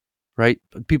guard, right?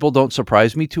 People don't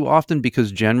surprise me too often,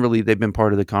 because generally they've been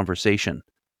part of the conversation.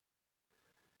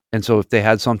 And so if they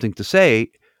had something to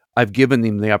say, I've given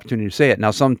them the opportunity to say it.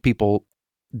 Now, some people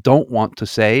don't want to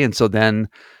say, and so then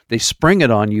they spring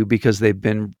it on you because they've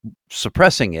been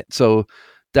suppressing it. So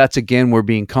that's, again, where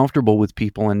being comfortable with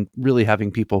people and really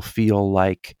having people feel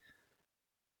like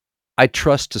I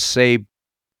trust to say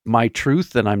my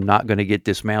truth and I'm not going to get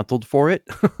dismantled for it.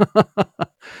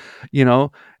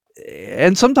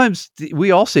 And sometimes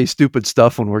we all say stupid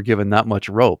stuff when we're given that much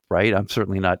rope, right? I'm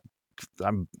certainly not,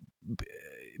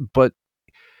 but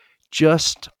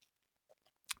just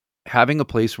having a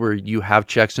place where you have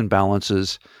checks and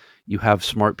balances, you have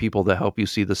smart people that help you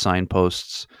see the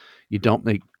signposts, you don't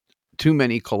make too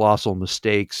many colossal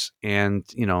mistakes, and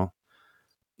you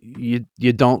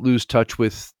don't lose touch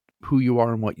with who you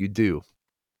are and what you do.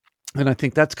 And I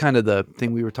think that's kind of the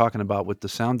thing we were talking about with the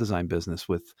sound design business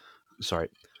whooshes.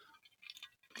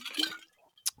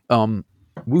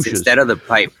 Instead of the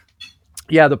pipe.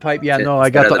 Yeah, the pipe. Yeah, no, I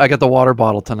got the water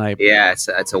bottle tonight. Yeah,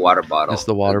 it's a water bottle. It's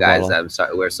the water guys, bottle. I'm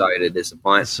sorry. We're sorry to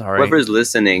disappoint. Sorry. Whoever's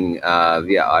listening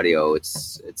via audio,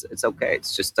 it's okay.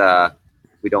 It's just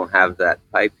we don't have that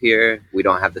pipe here. We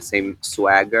don't have the same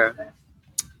swagger,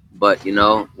 but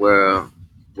we're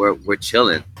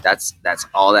chilling. That's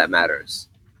all that matters.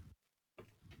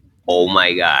 Oh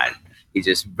my God. He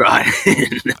just brought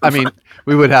in. I mean,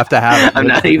 we would have to have it. I'm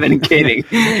not even kidding.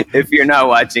 If you're not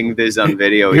watching this on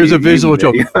video, here's a visual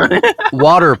joke.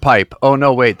 Water pipe. Oh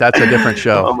no, wait, that's a different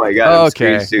show. Oh my God, I'm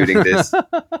screen shooting this.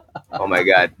 Oh my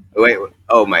God. Wait.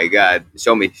 Oh my God.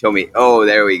 Show me. Oh,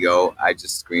 there we go. I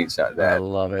just screenshot that. I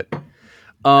love it.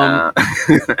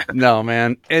 No,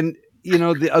 man. And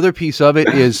the other piece of it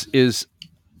is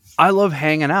I love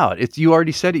hanging out. You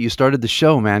already said it. You started the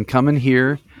show, man. Coming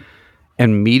here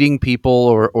and meeting people,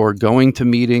 or going to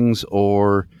meetings,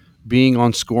 or being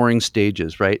on scoring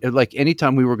stages, right? Like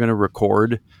anytime we were going to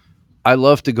record, I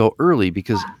love to go early,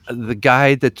 because the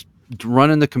guy that's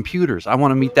running the computers, I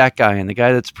want to meet that guy, and the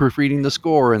guy that's proofreading the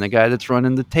score, and the guy that's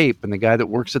running the tape, and the guy that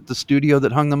works at the studio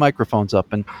that hung the microphones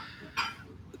up. And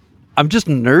I'm just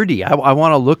nerdy. I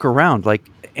want to look around. Like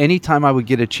anytime I would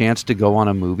get a chance to go on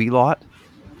a movie lot,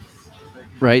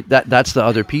 right? That's the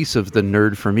other piece of the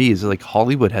nerd for me, is like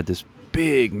Hollywood had this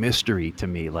big mystery to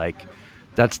me. Like,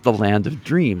 that's the land of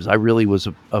dreams. I really was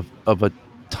of a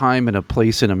time and a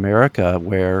place in America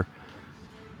where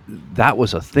that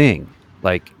was a thing.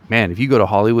 Like, man, if you go to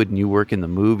Hollywood and you work in the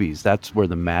movies, that's where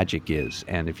the magic is.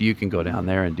 And if you can go down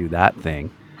there and do that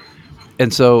thing.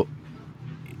 And so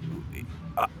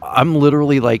I'm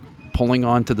literally like pulling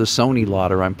onto the Sony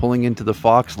lot, or I'm pulling into the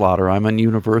Fox lot, or I'm on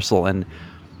Universal. And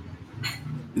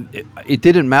it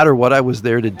didn't matter what I was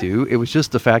there to do. It was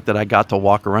just the fact that I got to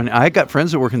walk around. I got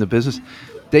friends that work in the business.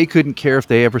 They couldn't care if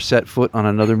they ever set foot on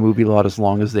another movie lot as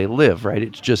long as they live, right?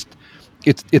 It's just,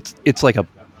 it's like a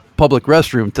public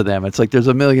restroom to them. It's like there's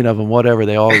a million of them, whatever.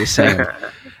 They all are the same.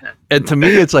 And to me,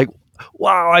 it's like,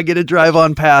 wow, I get to drive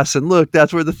on past and look,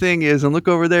 that's where the thing is. And look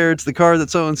over there, it's the car that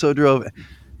so-and-so drove.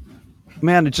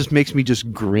 Man, it just makes me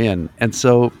just grin. And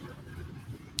so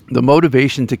the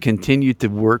motivation to continue to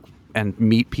work and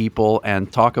meet people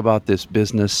and talk about this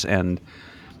business and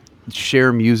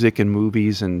share music and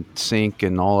movies and sync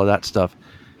and all of that stuff,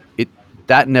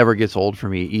 that never gets old for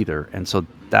me either. And so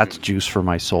that's juice for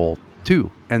my soul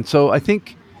too. And so I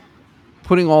think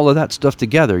putting all of that stuff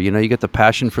together, you get the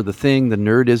passion for the thing, the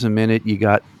nerdism in it. You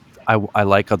got, I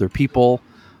like other people.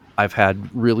 I've had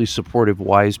really supportive,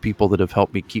 wise people that have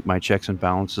helped me keep my checks and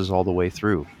balances all the way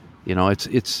through.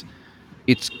 It's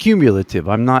cumulative.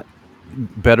 I'm not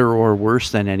better or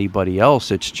worse than anybody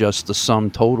else. It's just the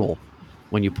sum total,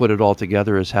 when you put it all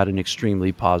together, has had an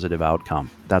extremely positive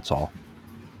outcome. That's all.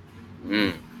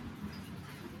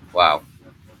 Wow,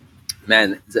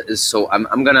 man. So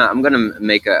I'm gonna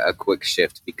make a quick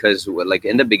shift, because like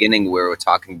in the beginning we were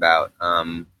talking about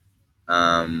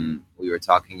you were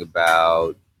talking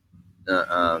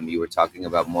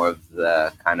about more of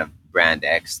the kind of brand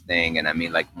X thing, and I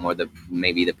mean like more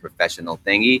maybe the professional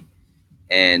thingy.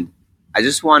 And I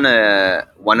just wanna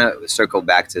circle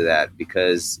back to that,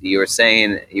 because you were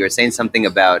saying something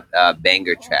about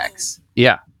banger tracks.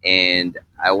 Yeah. And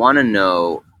I want to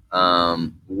know,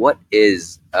 what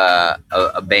is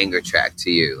a banger track to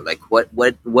you? Like what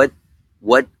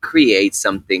creates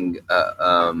something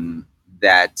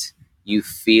that you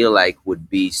feel like would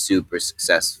be super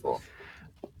successful?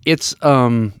 It's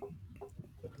I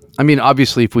mean,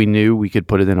 obviously, if we knew, we could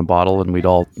put it in a bottle and we'd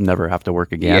all never have to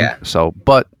work again. Yeah. So,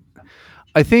 but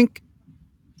I think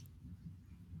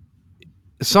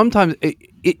sometimes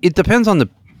it depends on the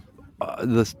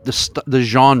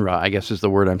genre, I guess, is the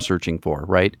word I'm searching for,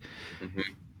 right? Mm-hmm.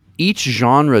 Each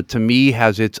genre to me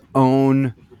has its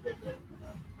own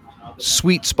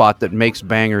sweet spot that makes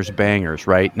bangers,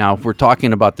 right? Now, if we're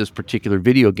talking about this particular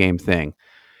video game thing,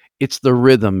 it's the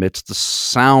rhythm, it's the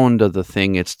sound of the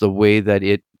thing, it's the way that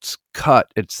it's cut,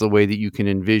 it's the way that you can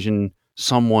envision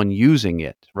someone using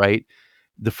it, right?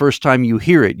 The first time you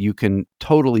hear it, you can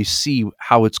totally see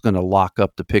how it's going to lock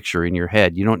up the picture in your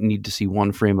head. You don't need to see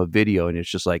one frame of video, and it's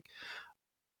just like,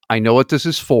 I know what this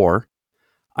is for.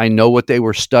 I know what they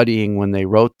were studying when they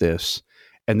wrote this,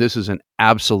 and this is an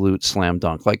absolute slam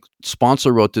dunk. Like,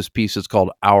 Sponsor wrote this piece. It's called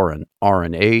Auryn,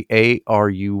 Aruyyn,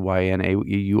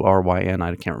 Auryn.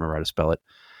 I can't remember how to spell it.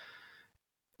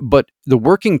 But the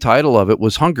working title of it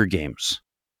was Hunger Games.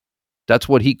 That's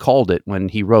what he called it when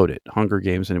he wrote it, Hunger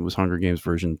Games, and it was Hunger Games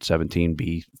version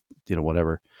 17B,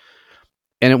 whatever.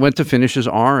 And it went to finish as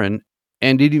Auryn,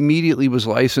 and it immediately was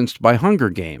licensed by Hunger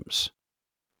Games.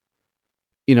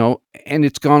 And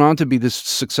it's gone on to be this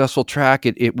successful track.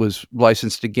 It was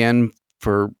licensed again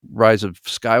for Rise of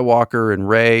Skywalker and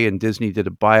Rey, and Disney did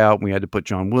a buyout, and we had to put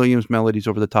John Williams melodies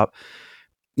over the top.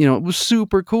 It was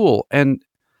super cool. And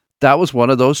that was one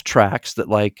of those tracks that,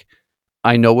 like,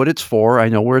 I know what it's for. I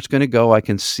know where it's going to go. I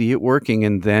can see it working,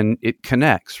 and then it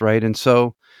connects, right? And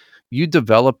so you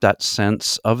develop that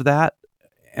sense of that.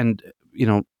 And,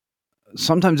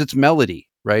 sometimes it's melody,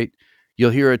 right?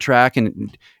 You'll hear a track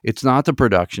and it's not the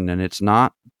production and it's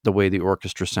not the way the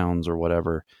orchestra sounds or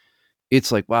whatever.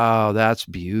 It's like, wow, that's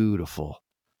beautiful.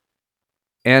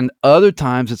 And other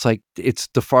times it's like, it's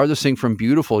the farthest thing from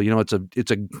beautiful.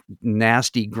 It's a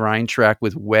nasty grind track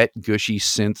with wet, gushy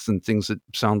synths and things that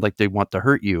sound like they want to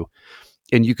hurt you.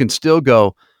 And you can still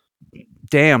go,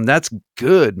 damn, that's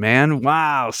good, man.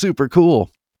 Wow, super cool.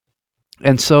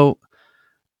 And so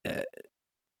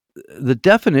the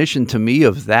definition to me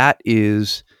of that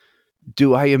is,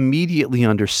 do I immediately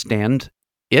understand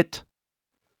it?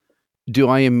 Do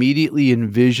I immediately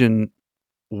envision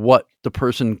what the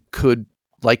person could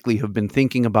likely have been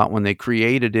thinking about when they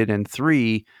created it? And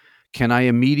 3, can I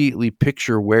immediately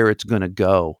picture where it's going to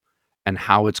go and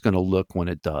how it's going to look when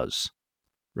it does?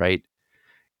 Right?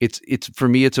 It's for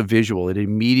me, it's a visual. It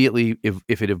immediately,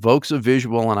 if it evokes a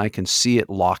visual and I can see it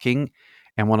locking,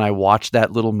 And when I watch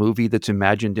that little movie that's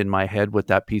imagined in my head with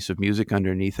that piece of music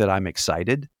underneath it, I'm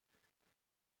excited.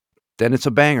 Then it's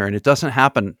a banger, and it doesn't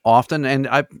happen often. And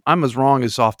I'm as wrong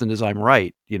as often as I'm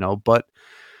right, but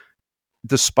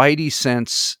the Spidey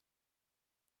sense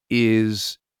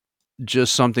is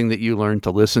just something that you learn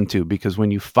to listen to, because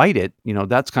when you fight it,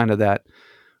 that's kind of that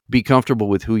be comfortable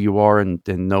with who you are and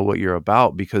know what you're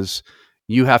about, because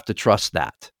you have to trust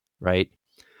that, right?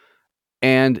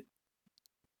 And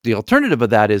the alternative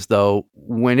of that is, though,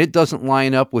 when it doesn't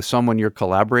line up with someone you're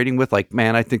collaborating with, like,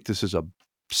 man, I think this is a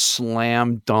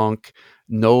slam dunk,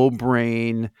 no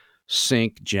brain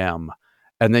sync gem.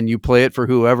 And then you play it for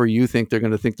whoever you think they're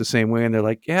going to think the same way. And they're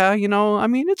like, yeah, I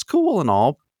mean, it's cool and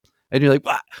all. And you're like,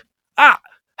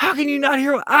 how can you not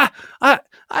hear? I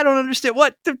don't understand.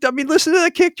 What? I mean, listen to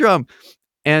that kick drum.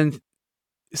 And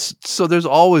so there's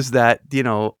always that,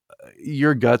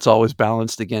 your gut's always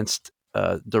balanced against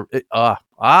wait,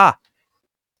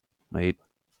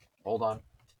 hold on.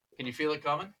 Can you feel it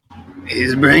coming?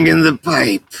 He's bringing the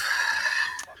pipe.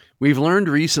 We've learned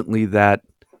recently that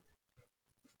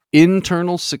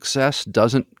internal success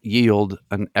doesn't yield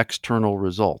an external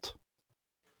result.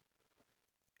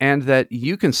 And that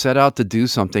you can set out to do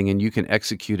something and you can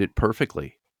execute it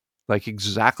perfectly, like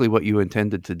exactly what you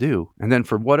intended to do. And then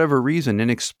for whatever reason,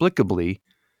 inexplicably,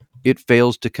 it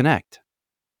fails to connect.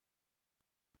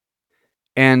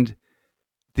 And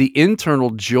the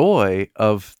internal joy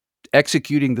of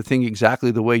executing the thing exactly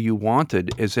the way you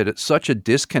wanted is that it's such a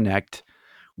disconnect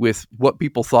with what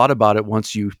people thought about it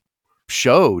once you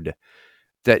showed,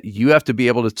 that you have to be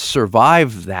able to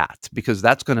survive that, because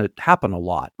that's going to happen a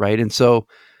lot, right? And so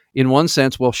in one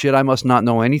sense, well, shit, I must not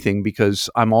know anything, because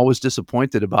I'm always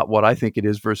disappointed about what I think it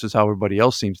is versus how everybody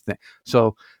else seems to think.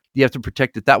 So you have to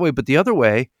protect it that way. But the other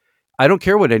way, I don't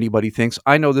care what anybody thinks.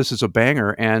 I know this is a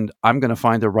banger, and I'm going to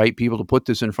find the right people to put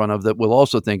this in front of that will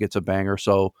also think it's a banger.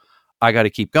 So I got to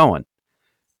keep going.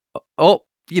 Oh,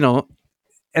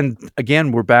 and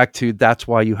again, we're back to, that's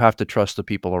why you have to trust the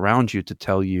people around you to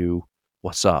tell you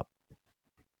what's up.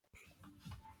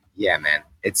 Yeah, man,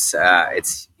 it's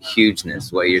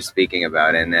hugeness what you're speaking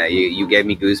about, and you gave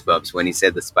me goosebumps when you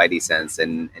said the Spidey sense,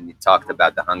 and you talked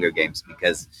about the Hunger Games,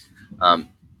 because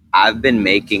I've been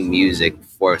making music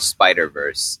for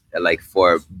Spider-Verse, like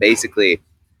for basically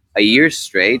a year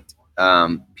straight.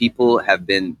 People have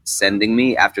been sending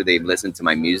me, after they've listened to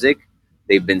my music,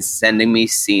 they've been sending me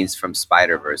scenes from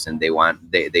Spider-Verse, and they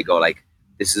go like,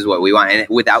 this is what we want, and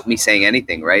without me saying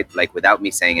anything, right? Like without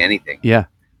me saying anything. Yeah.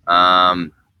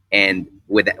 And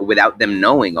without them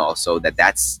knowing also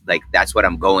that's what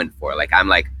I'm going for.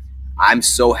 I'm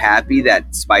so happy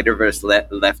that Spider-Verse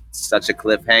left such a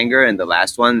cliffhanger in the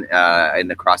last one,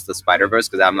 in Across the Spider-Verse,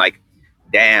 because I'm like,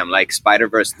 damn, like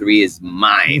Spider-Verse 3 is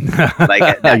mine.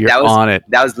 Like that was on it.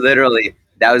 That was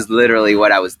literally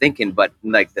what I was thinking. But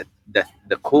like the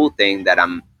cool thing that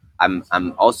I'm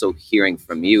also hearing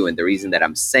from you, and the reason that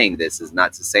I'm saying this is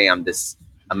not to say I'm this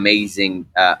amazing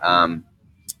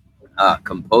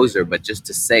composer, but just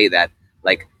to say that,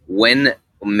 like, when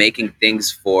making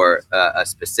things for a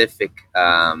specific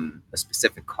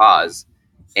cause,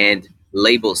 and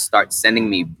labels start sending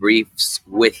me briefs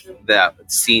with the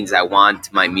scenes I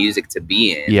want my music to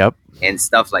be in, yep, and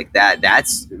stuff like that,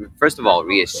 that's, first of all,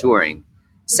 reassuring.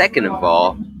 Second of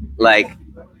all, like,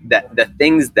 the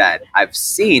things that I've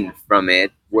seen from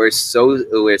it were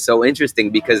so interesting,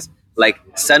 because like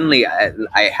suddenly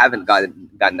I haven't gotten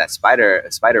that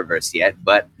Spider-Verse yet,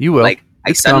 but you will. Like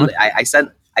I suddenly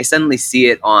see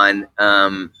it on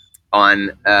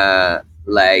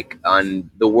like on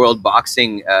the World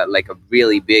Boxing, like a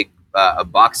really big a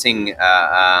boxing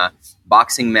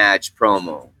match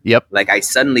promo. Yep. Like I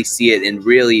suddenly see it in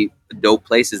really dope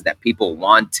places that people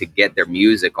want to get their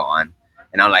music on,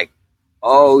 and I'm like,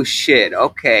 oh shit,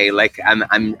 okay, like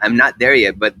I'm not there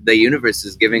yet, but the universe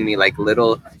is giving me like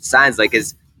little signs, like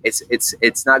it's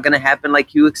not gonna happen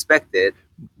like you expected,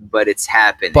 but it's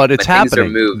happening. But it's happening. Things are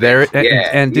moving. There,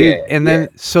 Then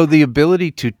so the ability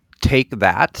to take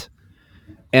that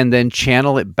and then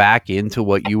channel it back into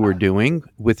what you were doing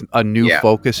with a new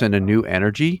focus and a new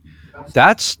energy,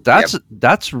 that's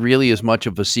really as much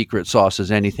of a secret sauce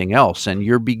as anything else. And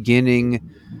you're beginning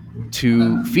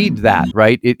to feed that,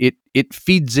 right? It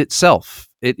feeds itself.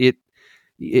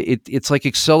 It's like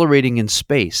accelerating in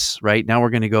space, right? Now we're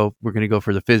going to go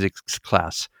for the physics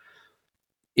class.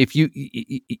 If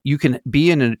you can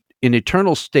be in an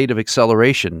eternal state of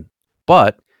acceleration,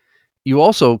 but you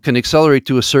also can accelerate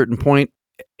to a certain point,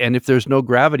 and if there's no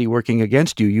gravity working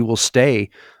against you, you will stay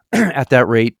at that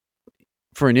rate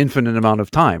for an infinite amount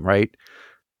of time, right?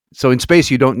 So in space,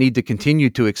 you don't need to continue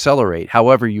to accelerate.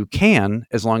 However, you can,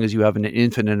 as long as you have an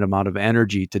infinite amount of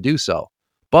energy to do so.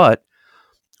 But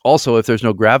also, if there's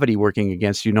no gravity working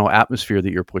against you, no atmosphere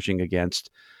that you're pushing against,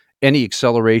 any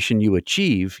acceleration you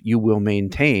achieve, you will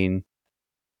maintain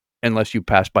unless you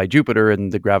pass by Jupiter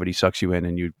and the gravity sucks you in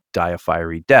and you die a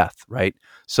fiery death, right?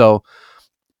 So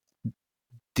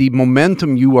the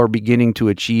momentum you are beginning to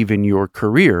achieve in your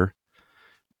career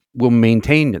will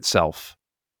maintain itself.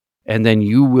 And then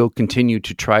you will continue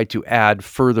to try to add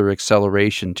further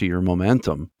acceleration to your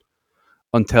momentum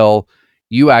until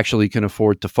you actually can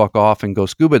afford to fuck off and go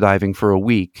scuba diving for a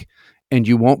week. And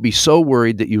you won't be so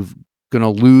worried that you're going to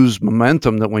lose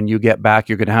momentum that when you get back,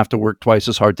 you're going to have to work twice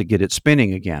as hard to get it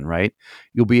spinning again, right?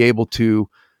 You'll be able to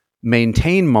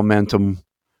maintain momentum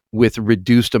with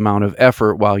reduced amount of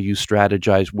effort while you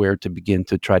strategize where to begin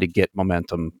to try to get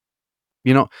momentum.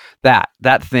 You know, that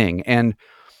thing. And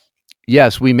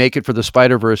yes, we make it for the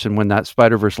Spider-Verse, and when that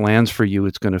Spider-Verse lands for you,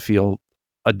 it's going to feel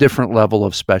a different level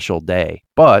of special day.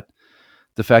 But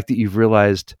the fact that you've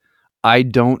realized I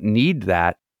don't need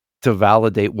that to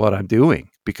validate what I'm doing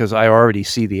because I already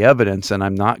see the evidence, and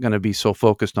I'm not going to be so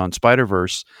focused on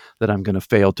Spider-Verse that I'm going to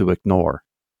fail to ignore,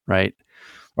 right?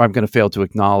 Or I'm going to fail to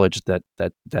acknowledge that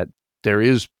there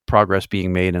is progress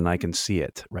being made and I can see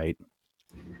it, right?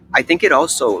 I think it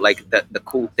also like the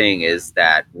cool thing is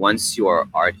that once your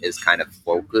art is kind of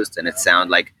focused and it sounds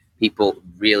like people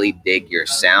really dig your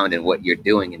sound and what you're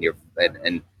doing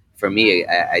and for me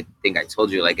I think I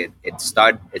told you like it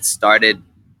started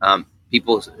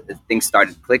people things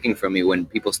started clicking for me when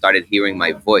people started hearing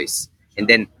my voice, and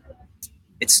then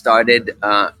it started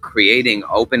creating,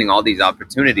 opening all these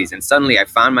opportunities. And suddenly I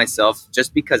found myself,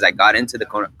 just because I got into the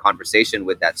conversation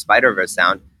with that Spider-Verse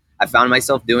sound, I found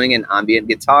myself doing an ambient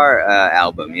guitar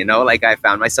album, you know, like I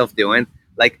found myself doing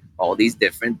like all these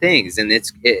different things. And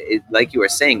it, like you were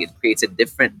saying, it creates a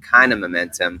different kind of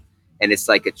momentum. And it's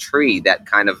like a tree that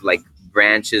kind of like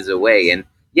branches away. And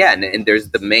yeah, and there's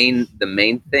the main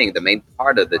thing, the main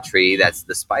part of the tree, that's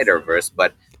the Spider-Verse.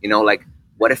 But, you know, like,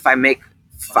 what if I make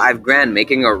 5 grand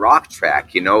making a rock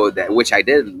track, you know, that which I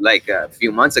did like a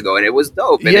few months ago, and it was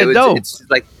dope. And Yeah, it was, dope. it's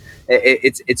just like,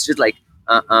 it's just like,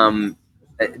 uh, um,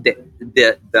 the,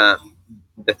 the, the,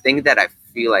 the thing that I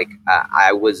feel like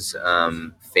I was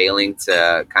failing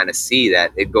to kind of see,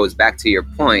 that it goes back to your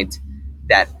point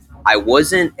that I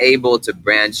wasn't able to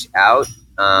branch out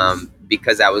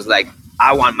because I was like,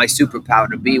 I want my superpower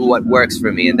to be what works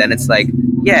for me. And then it's like,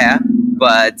 yeah,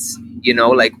 but you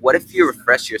know, like, what if you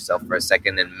refresh yourself for a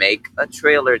second and make a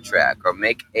trailer track, or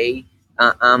make a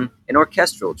an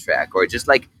orchestral track, or just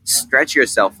like stretch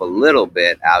yourself a little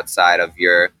bit outside of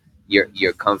your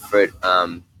comfort,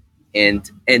 and in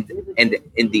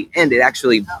the end, it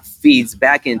actually feeds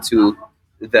back into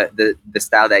the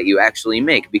style that you actually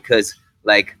make, because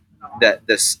like the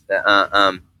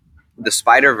the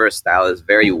Spider Verse style is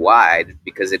very wide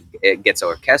because it gets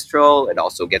orchestral. It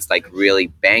also gets like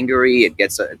really bangery. It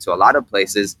gets into a lot of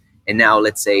places. And now,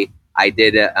 let's say I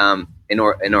did an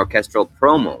orchestral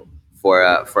promo for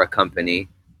a company,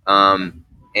 and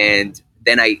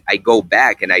then I go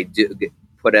back and I do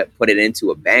put it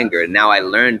into a banger. And now I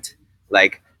learned,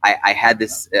 like, I had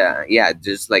this yeah,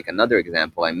 just like another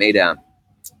example. I made a,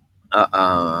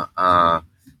 a,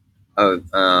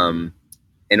 a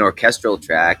an orchestral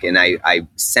track, and I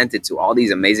sent it to all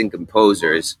these amazing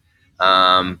composers,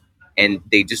 and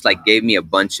they just like gave me a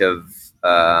bunch of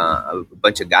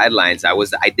guidelines.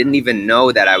 I didn't even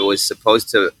know that I was supposed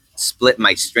to split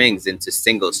my strings into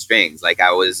single strings, like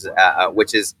I was,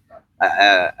 which is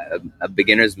a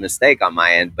beginner's mistake on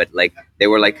my end. But like, they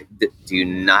were like, do you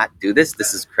not do this?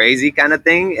 This is crazy, kind of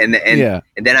thing. Yeah.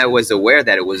 And then I was aware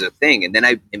that it was a thing, and then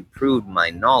I improved my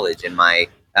knowledge and my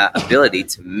ability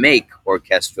to make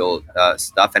orchestral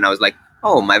stuff. And I was like,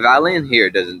 oh, my violin here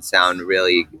doesn't sound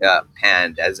really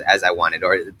panned as I wanted,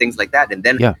 or things like that. And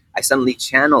then Yeah. I suddenly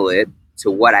channel it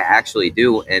to what I actually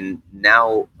do, and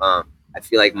now I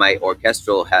feel like my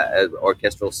orchestral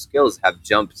skills have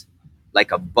jumped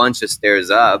like a bunch of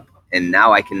stairs up, and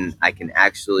now I can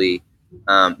actually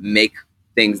make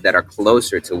things that are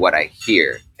closer to what I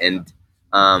hear. And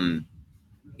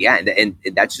yeah, and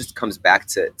that just comes back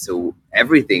to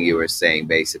everything you were saying.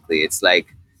 Basically, it's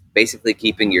like basically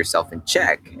keeping yourself in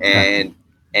check,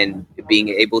 and being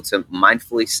able to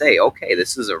mindfully say, okay,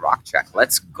 this is a rock track,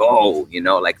 let's go, you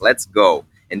know, like, let's go.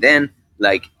 And then,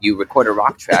 like, you record a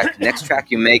rock track, next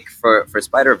track you make for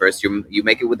Spider-Verse, you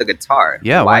make it with a guitar.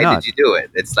 Yeah, why not? Did you do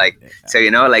it? It's like, so, you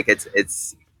know, like,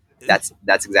 it's that's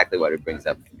exactly what it brings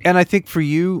up for me. And I think for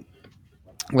you,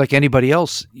 like anybody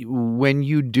else, when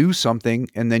you do something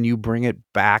and then you bring it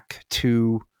back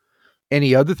to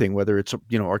any other thing, whether it's,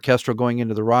 orchestral going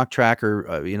into the rock track or,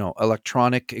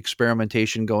 electronic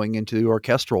experimentation going into the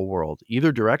orchestral world,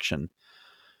 either direction.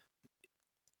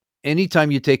 Anytime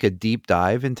you take a deep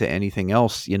dive into anything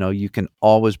else, you can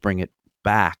always bring it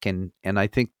back. And I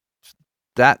think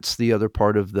that's the other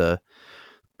part of the,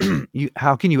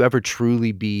 how can you ever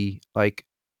truly be like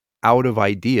out of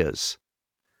ideas?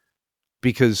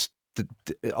 Because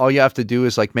all you have to do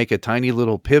is like make a tiny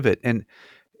little pivot. And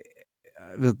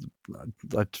I'm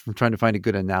trying to find a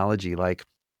good analogy, like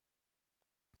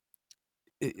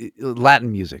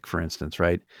Latin music, for instance,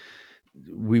 right?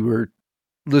 We were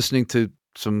listening to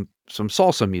some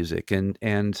salsa music,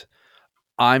 and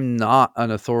I'm not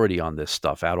an authority on this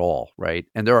stuff at all, right?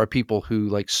 And there are people who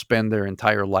like spend their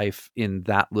entire life in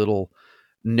that little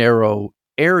narrow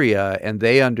area, and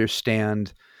they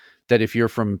understand that if you're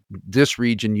from this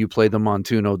region, you play the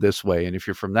montuno this way, and if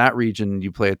you're from that region,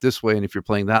 you play it this way, and if you're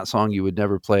playing that song, you would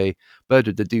never play but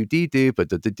you would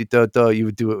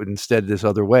do it instead this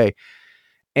other way.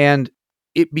 And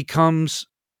it becomes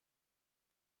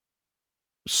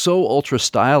so ultra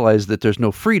stylized that there's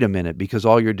no freedom in it, because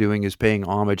all you're doing is paying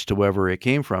homage to wherever it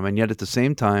came from. And yet at the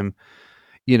same time,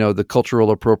 the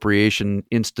cultural appropriation,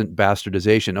 instant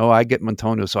bastardization. Oh, I get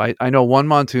montuno, so I know one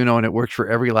montuno and it works for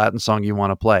every Latin song you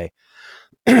want to play.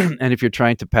 And if you're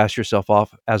trying to pass yourself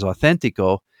off as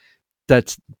authentico,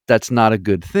 that's not a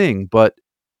good thing. But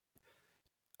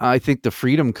I think the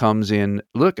freedom comes in,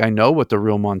 look, I know what the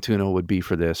real montuno would be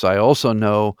for this. I also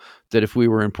know that if we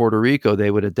were in Puerto Rico,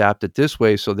 they would adapt it this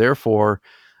way. So therefore,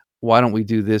 why don't we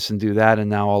do this and do that?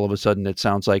 And now all of a sudden it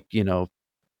sounds like,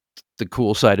 the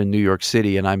cool side of New York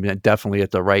City, and I'm definitely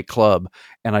at the right club.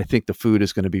 And I think the food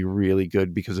is going to be really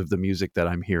good because of the music that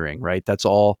I'm hearing, right? That's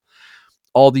all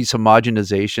these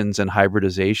homogenizations and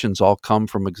hybridizations all come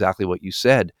from exactly what you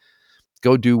said.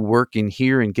 Go do work in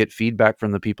here and get feedback from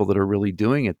the people that are really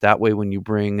doing it. That way, when you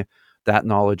bring that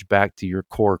knowledge back to your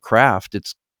core craft,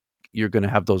 you're going to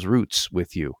have those roots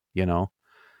with you,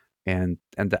 and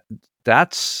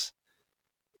that's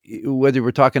whether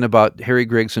we're talking about Harry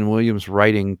Gregson Williams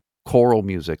writing choral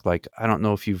music. Like, I don't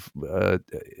know if you've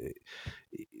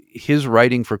his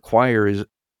writing for choir is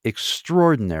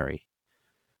extraordinary.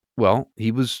 Well,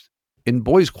 he was in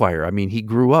boys choir. I mean, he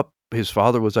grew up, his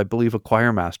father was, I believe, a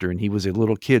choir master, and he was a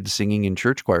little kid singing in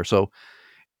church choir. So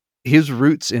his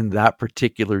roots in that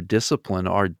particular discipline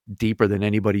are deeper than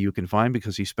anybody you can find,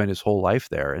 because he spent his whole life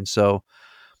there. And so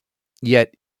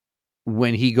yet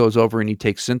when he goes over and he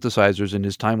takes synthesizers in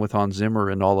his time with Hans Zimmer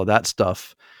and all of that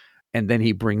stuff, and then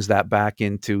he brings that back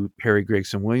into Harry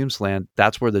Gregson Williams land,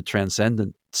 that's where the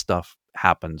transcendent stuff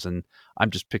happens. And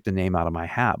I'm just picked a name out of my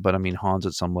hat, but I mean, Hans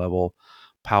at some level,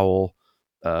 Powell,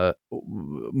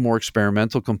 more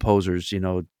experimental composers,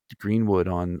 Greenwood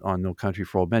on No Country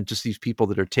for Old Men, just these people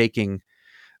that are taking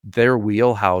their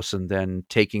wheelhouse and then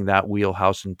taking that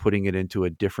wheelhouse and putting it into a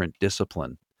different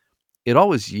discipline. It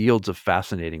always yields a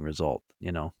fascinating result,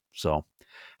 so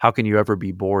how can you ever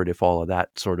be bored if all of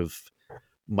that sort of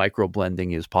micro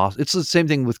blending is possible? It's the same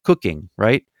thing with cooking,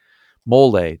 right?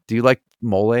 Mole. Do you like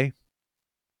mole? I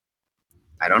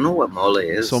don't know what mole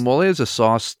is. So mole is a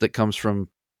sauce that comes from,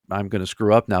 I'm going to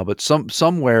screw up now, but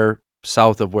somewhere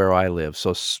south of where I live.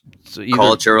 So either,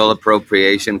 cultural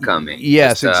appropriation coming.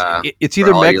 Yes, it's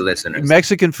either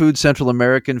Mexican food, Central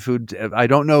American food. I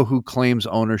don't know who claims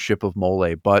ownership of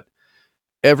mole, but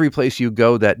every place you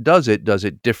go that does it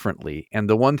differently. And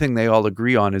the one thing they all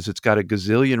agree on is it's got a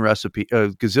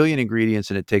gazillion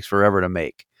ingredients, and it takes forever to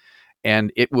make.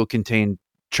 And it will contain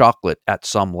chocolate at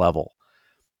some level.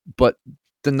 But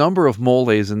the number of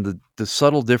moles and the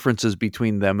subtle differences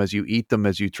between them as you eat them,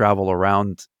 as you travel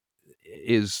around,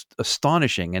 is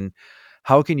astonishing. And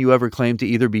how can you ever claim to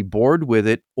either be bored with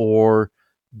it or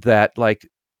that, like,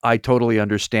 I totally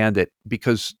understand it?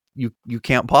 Because you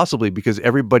can't possibly, because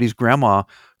everybody's grandma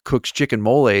cooks chicken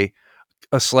mole a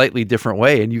slightly different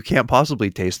way, and you can't possibly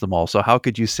taste them all. So how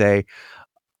could you say,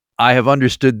 I have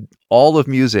understood all of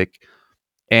music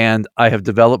and I have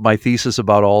developed my thesis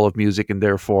about all of music, and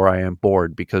therefore I am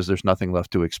bored because there's nothing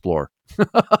left to explore?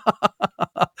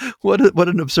 What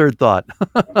an absurd thought.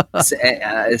 A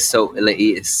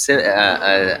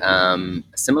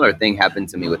similar thing happened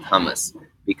to me with hummus,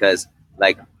 because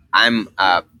like I'm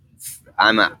a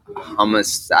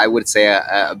hummus, I would say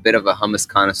a bit of a hummus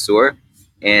connoisseur,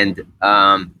 and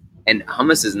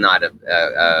hummus is not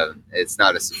it's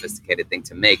not a sophisticated thing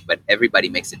to make, but everybody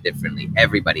makes it differently.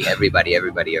 Everybody.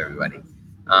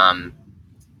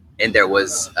 And there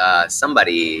was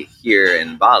somebody here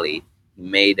in Bali. He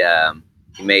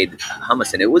made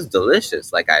hummus, and it was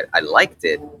delicious. Like I liked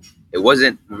it. It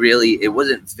wasn't very,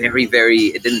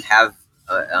 it didn't have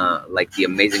like the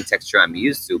amazing texture I'm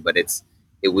used to, but it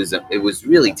was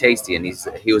really tasty. And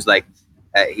he was like,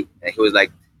 he was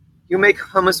like, you make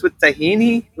hummus with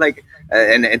tahini, like,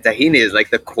 and tahini is like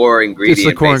the core ingredient. It's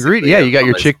the core ingredient. Yeah, you got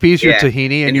your chickpeas, your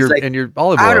tahini, and like, your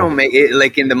olive oil. I don't make it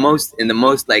like in the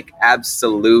most like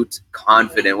absolute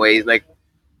confident way. He's like,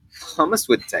 hummus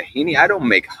with tahini? I don't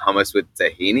make hummus with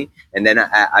tahini. And then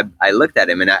I looked at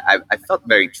him and I felt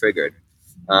very triggered.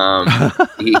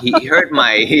 He hurt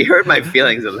my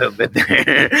feelings a little bit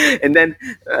there. And then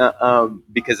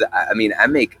because I mean I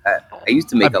used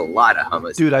to make a lot of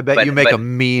hummus. Dude, I bet you make a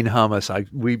mean hummus. I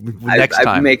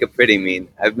make a pretty mean.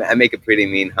 I make a pretty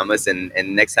mean hummus,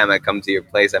 and next time I come to your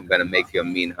place, I'm gonna make you a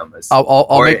mean hummus.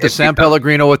 I'll make the San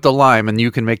Pellegrino with the lime, and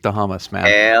you can make the hummus, man.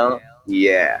 Hell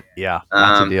yeah. Yeah,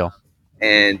 that's a deal.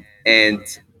 And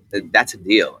that's a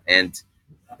deal. And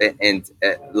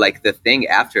like the thing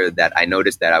after that, I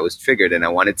noticed that I was triggered and I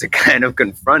wanted to kind of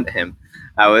confront him.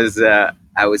 I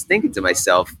was thinking to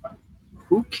myself,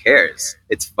 who cares?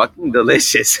 It's fucking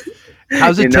delicious.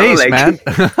 How's it taste, man?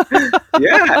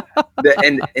 Yeah.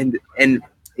 And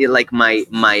like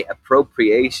my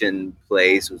appropriation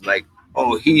place was like,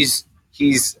 oh, he's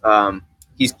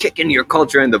kicking your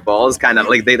culture in the balls, kind of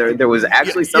like there was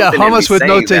actually something. Yeah, hummus with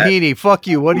no tahini. That, fuck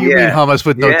you. What do you mean hummus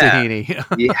with no tahini?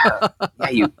 yeah,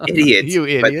 you idiot. You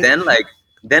idiot. But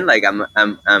then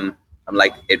I'm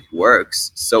like, it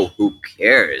works. So who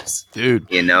cares, dude?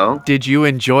 You know? Did you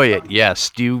enjoy it? Yes.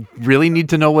 Do you really need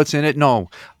to know what's in it? No.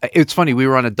 It's funny. We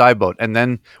were on a dive boat, and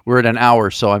then we're at an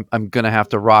hour, so I'm gonna have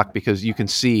to rock because you can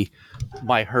see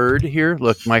my herd here.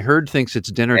 Look, my herd thinks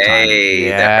it's dinner time. Hey,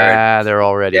 yeah, they're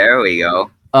already. There we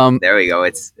go. There we go.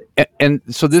 And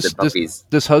so this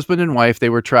husband and wife, they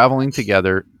were traveling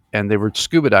together, and they were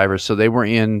scuba divers. So they were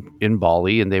in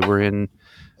Bali, and they were in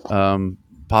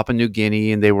Papua New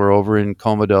Guinea, and they were over in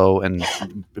Komodo and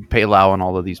Palau and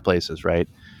all of these places, right?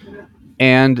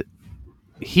 And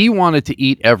he wanted to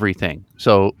eat everything.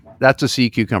 So that's a sea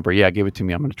cucumber. Yeah, give it to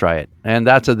me. I'm going to try it. And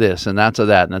that's a this, and that's a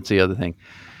that, and that's the other thing.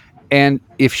 And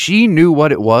if she knew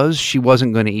what it was, she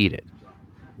wasn't going to eat it.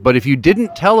 But if you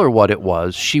didn't tell her what it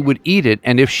was, she would eat it.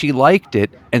 And if she liked it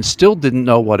and still didn't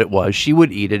know what it was, she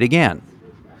would eat it again.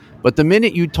 But the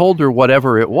minute you told her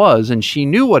whatever it was and she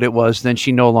knew what it was, then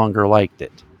she no longer liked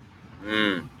it.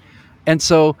 Mm. And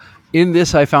so in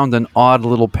this, I found an odd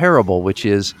little parable, which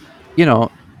is,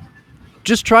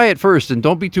 just try it first and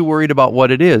don't be too worried about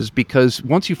what it is, because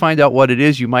once you find out what it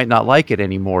is, you might not like it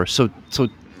anymore. So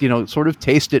sort of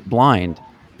taste it blind,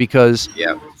 because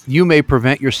you may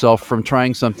prevent yourself from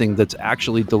trying something that's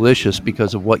actually delicious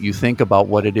because of what you think about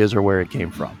what it is or where it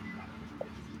came from.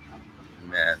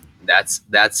 Man, that's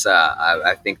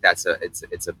I think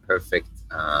it's a perfect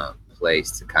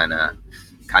place to kind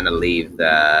of leave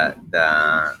the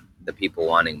people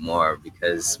wanting more,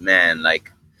 because man,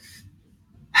 like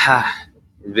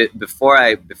before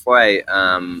I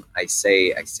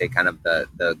say kind of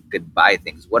the goodbye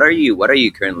things. What are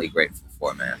you currently grateful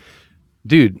for, man?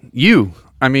 Dude,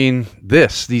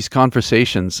 these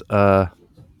conversations, that's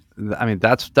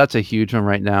a huge one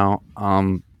right now.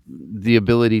 The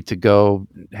ability to go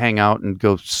hang out and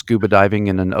go scuba diving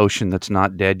in an ocean that's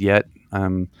not dead yet.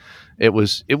 It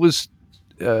was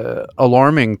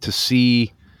alarming to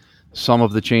see some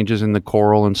of the changes in the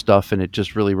coral and stuff, and it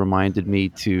just really reminded me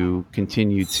to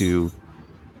continue to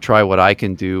try what I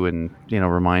can do, and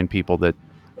remind people that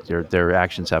their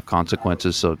actions have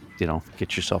consequences. So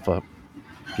get yourself a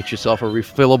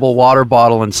refillable water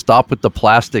bottle and stop with the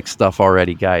plastic stuff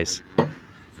already, guys.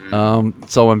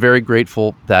 So I'm very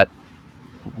grateful that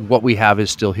what we have is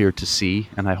still here to see,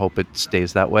 and I hope it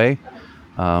stays that way.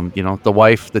 The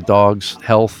wife, the dog's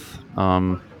health.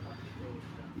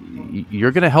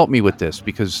 You're going to help me with this,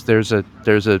 because there's a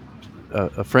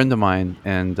friend of mine,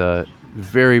 and a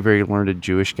very, very learned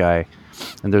Jewish guy,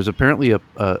 and there's apparently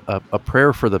a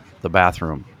prayer for the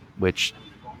bathroom, which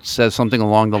says something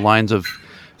along the lines of,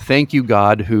 "Thank you,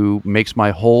 God, who makes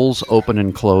my holes open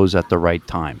and close at the right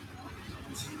time."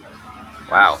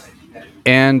 Wow.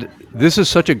 And this is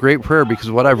such a great prayer, because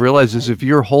what I've realized is if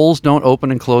your holes don't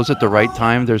open and close at the right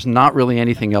time, there's not really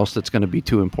anything else that's going to be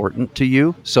too important to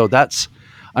you. So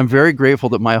I'm very grateful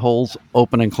that my holes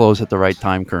open and close at the right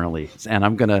time currently, and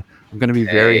I'm gonna be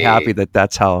very happy that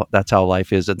that's how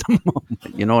life is at the moment.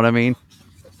 You know what I mean?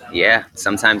 Yeah.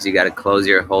 Sometimes you got to close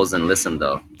your holes and listen,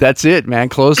 though. That's it, man.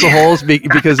 Close the holes,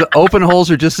 because open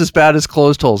holes are just as bad as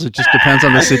closed holes. It just depends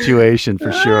on the situation,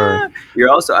 for sure. You're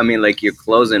also, you're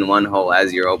closing one hole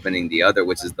as you're opening the other,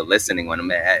 which is the listening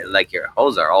one. Like, your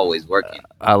holes are always working.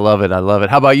 I love it.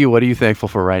 How about you? What are you thankful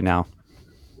for right now?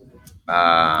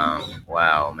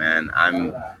 Wow, man.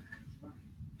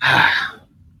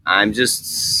 I'm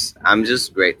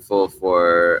just grateful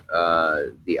for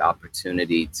the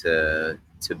opportunity to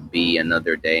be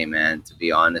another day, man. To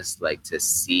be honest, like to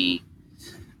see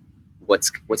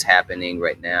what's happening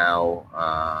right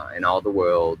now in all the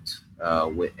world,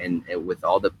 and with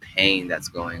all the pain that's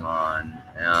going on,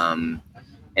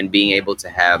 and being able to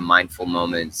have mindful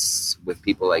moments with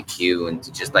people like you, and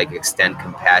to just like extend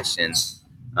compassion,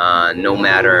 no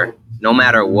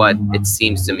matter what it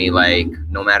seems to me like,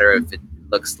 no matter if it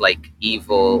looks like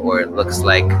evil or it looks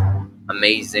like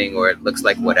amazing or it looks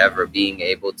like whatever, being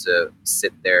able to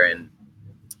sit there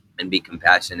and be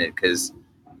compassionate. Because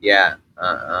yeah,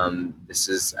 this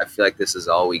is, I feel like this is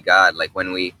all we got. Like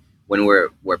when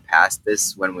we're past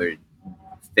this, when we're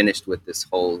finished with this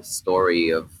whole story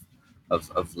of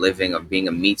living, of being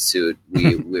a meat suit,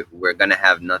 we're gonna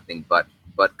have nothing but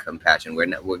compassion.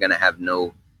 We're gonna have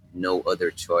no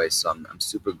other choice. So I'm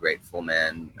super grateful,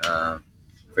 man,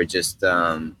 for just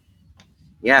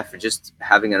yeah, for just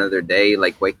having another day,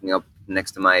 like waking up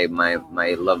next to my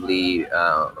lovely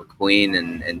queen,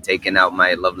 and taking out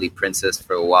my lovely princess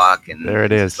for a walk, There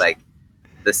it and just is. like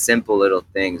the simple little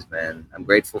things, man. I'm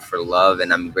grateful for love,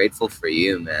 and I'm grateful for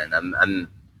you, man. I'm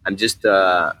just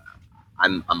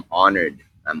I'm honored.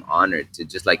 I'm honored to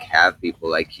just like have people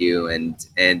like you,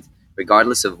 and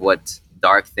regardless of what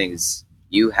dark things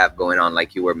you have going on,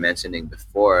 like you were mentioning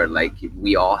before, like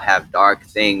we all have dark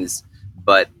things,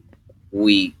 but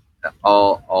we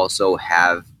all also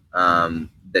have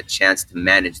the chance to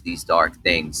manage these dark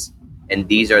things, and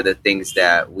these are the things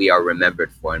that we are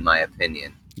remembered for, in my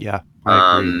opinion. Yeah,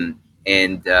 I agree.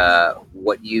 And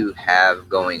what you have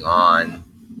going on,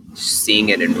 seeing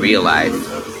it in real life,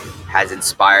 has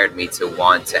inspired me to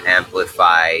want to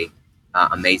amplify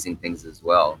amazing things as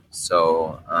well.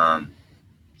 So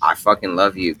I fucking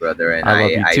love you, brother, and I love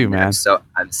you too, man.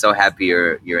 I'm so happy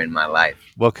you're in my life.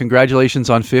 Well, congratulations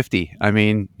on 50. I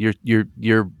mean,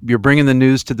 you're bringing the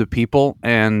news to the people,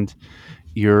 and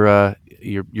you're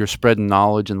spreading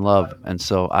knowledge and love, and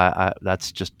so I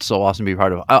that's just so awesome to be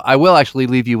part of. I will actually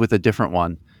leave you with a different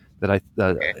one that I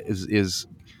Okay. is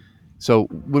so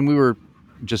when we were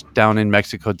just down in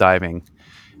Mexico diving,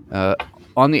 uh,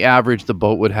 on the average, the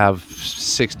boat would have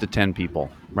 6 to 10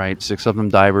 people, right? 6 of them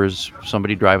divers,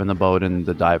 somebody driving the boat, and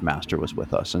the dive master was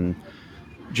with us. And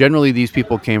generally, these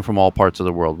people came from all parts of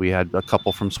the world. We had a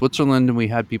couple from Switzerland, and we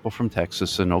had people from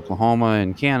Texas and Oklahoma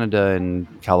and Canada and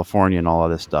California and all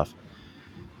of this stuff.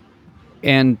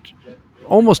 And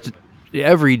almost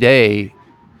every day,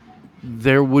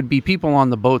 there would be people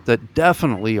on the boat that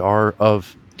definitely are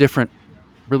of different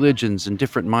religions and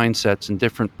different mindsets and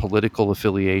different political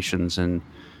affiliations, and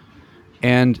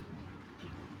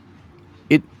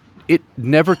it it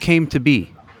never came to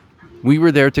be. We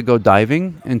were there to go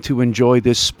diving and to enjoy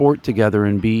this sport together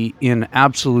and be in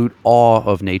absolute awe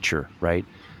of nature, right?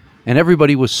 And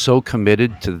everybody was so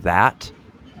committed to that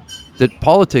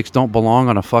politics don't belong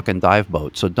on a fucking dive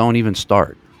boat, so don't even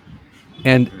start.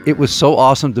 And it was so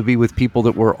awesome to be with people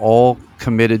that were all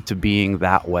committed to being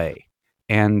that way.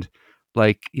 And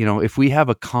like, if we have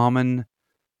a common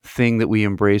thing that we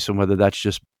embrace, and whether that's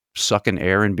just sucking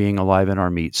air and being alive in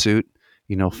our meat suit,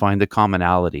 find the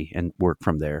commonality and work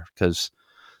from there, because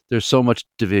there's so much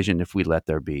division if we let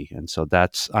there be. And so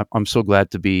I'm so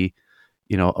glad to be,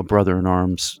 a brother in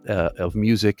arms of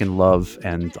music and love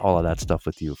and all of that stuff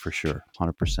with you, for sure.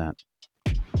 100%.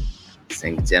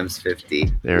 St. Gems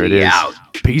 50. There it We is. out.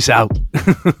 Peace out.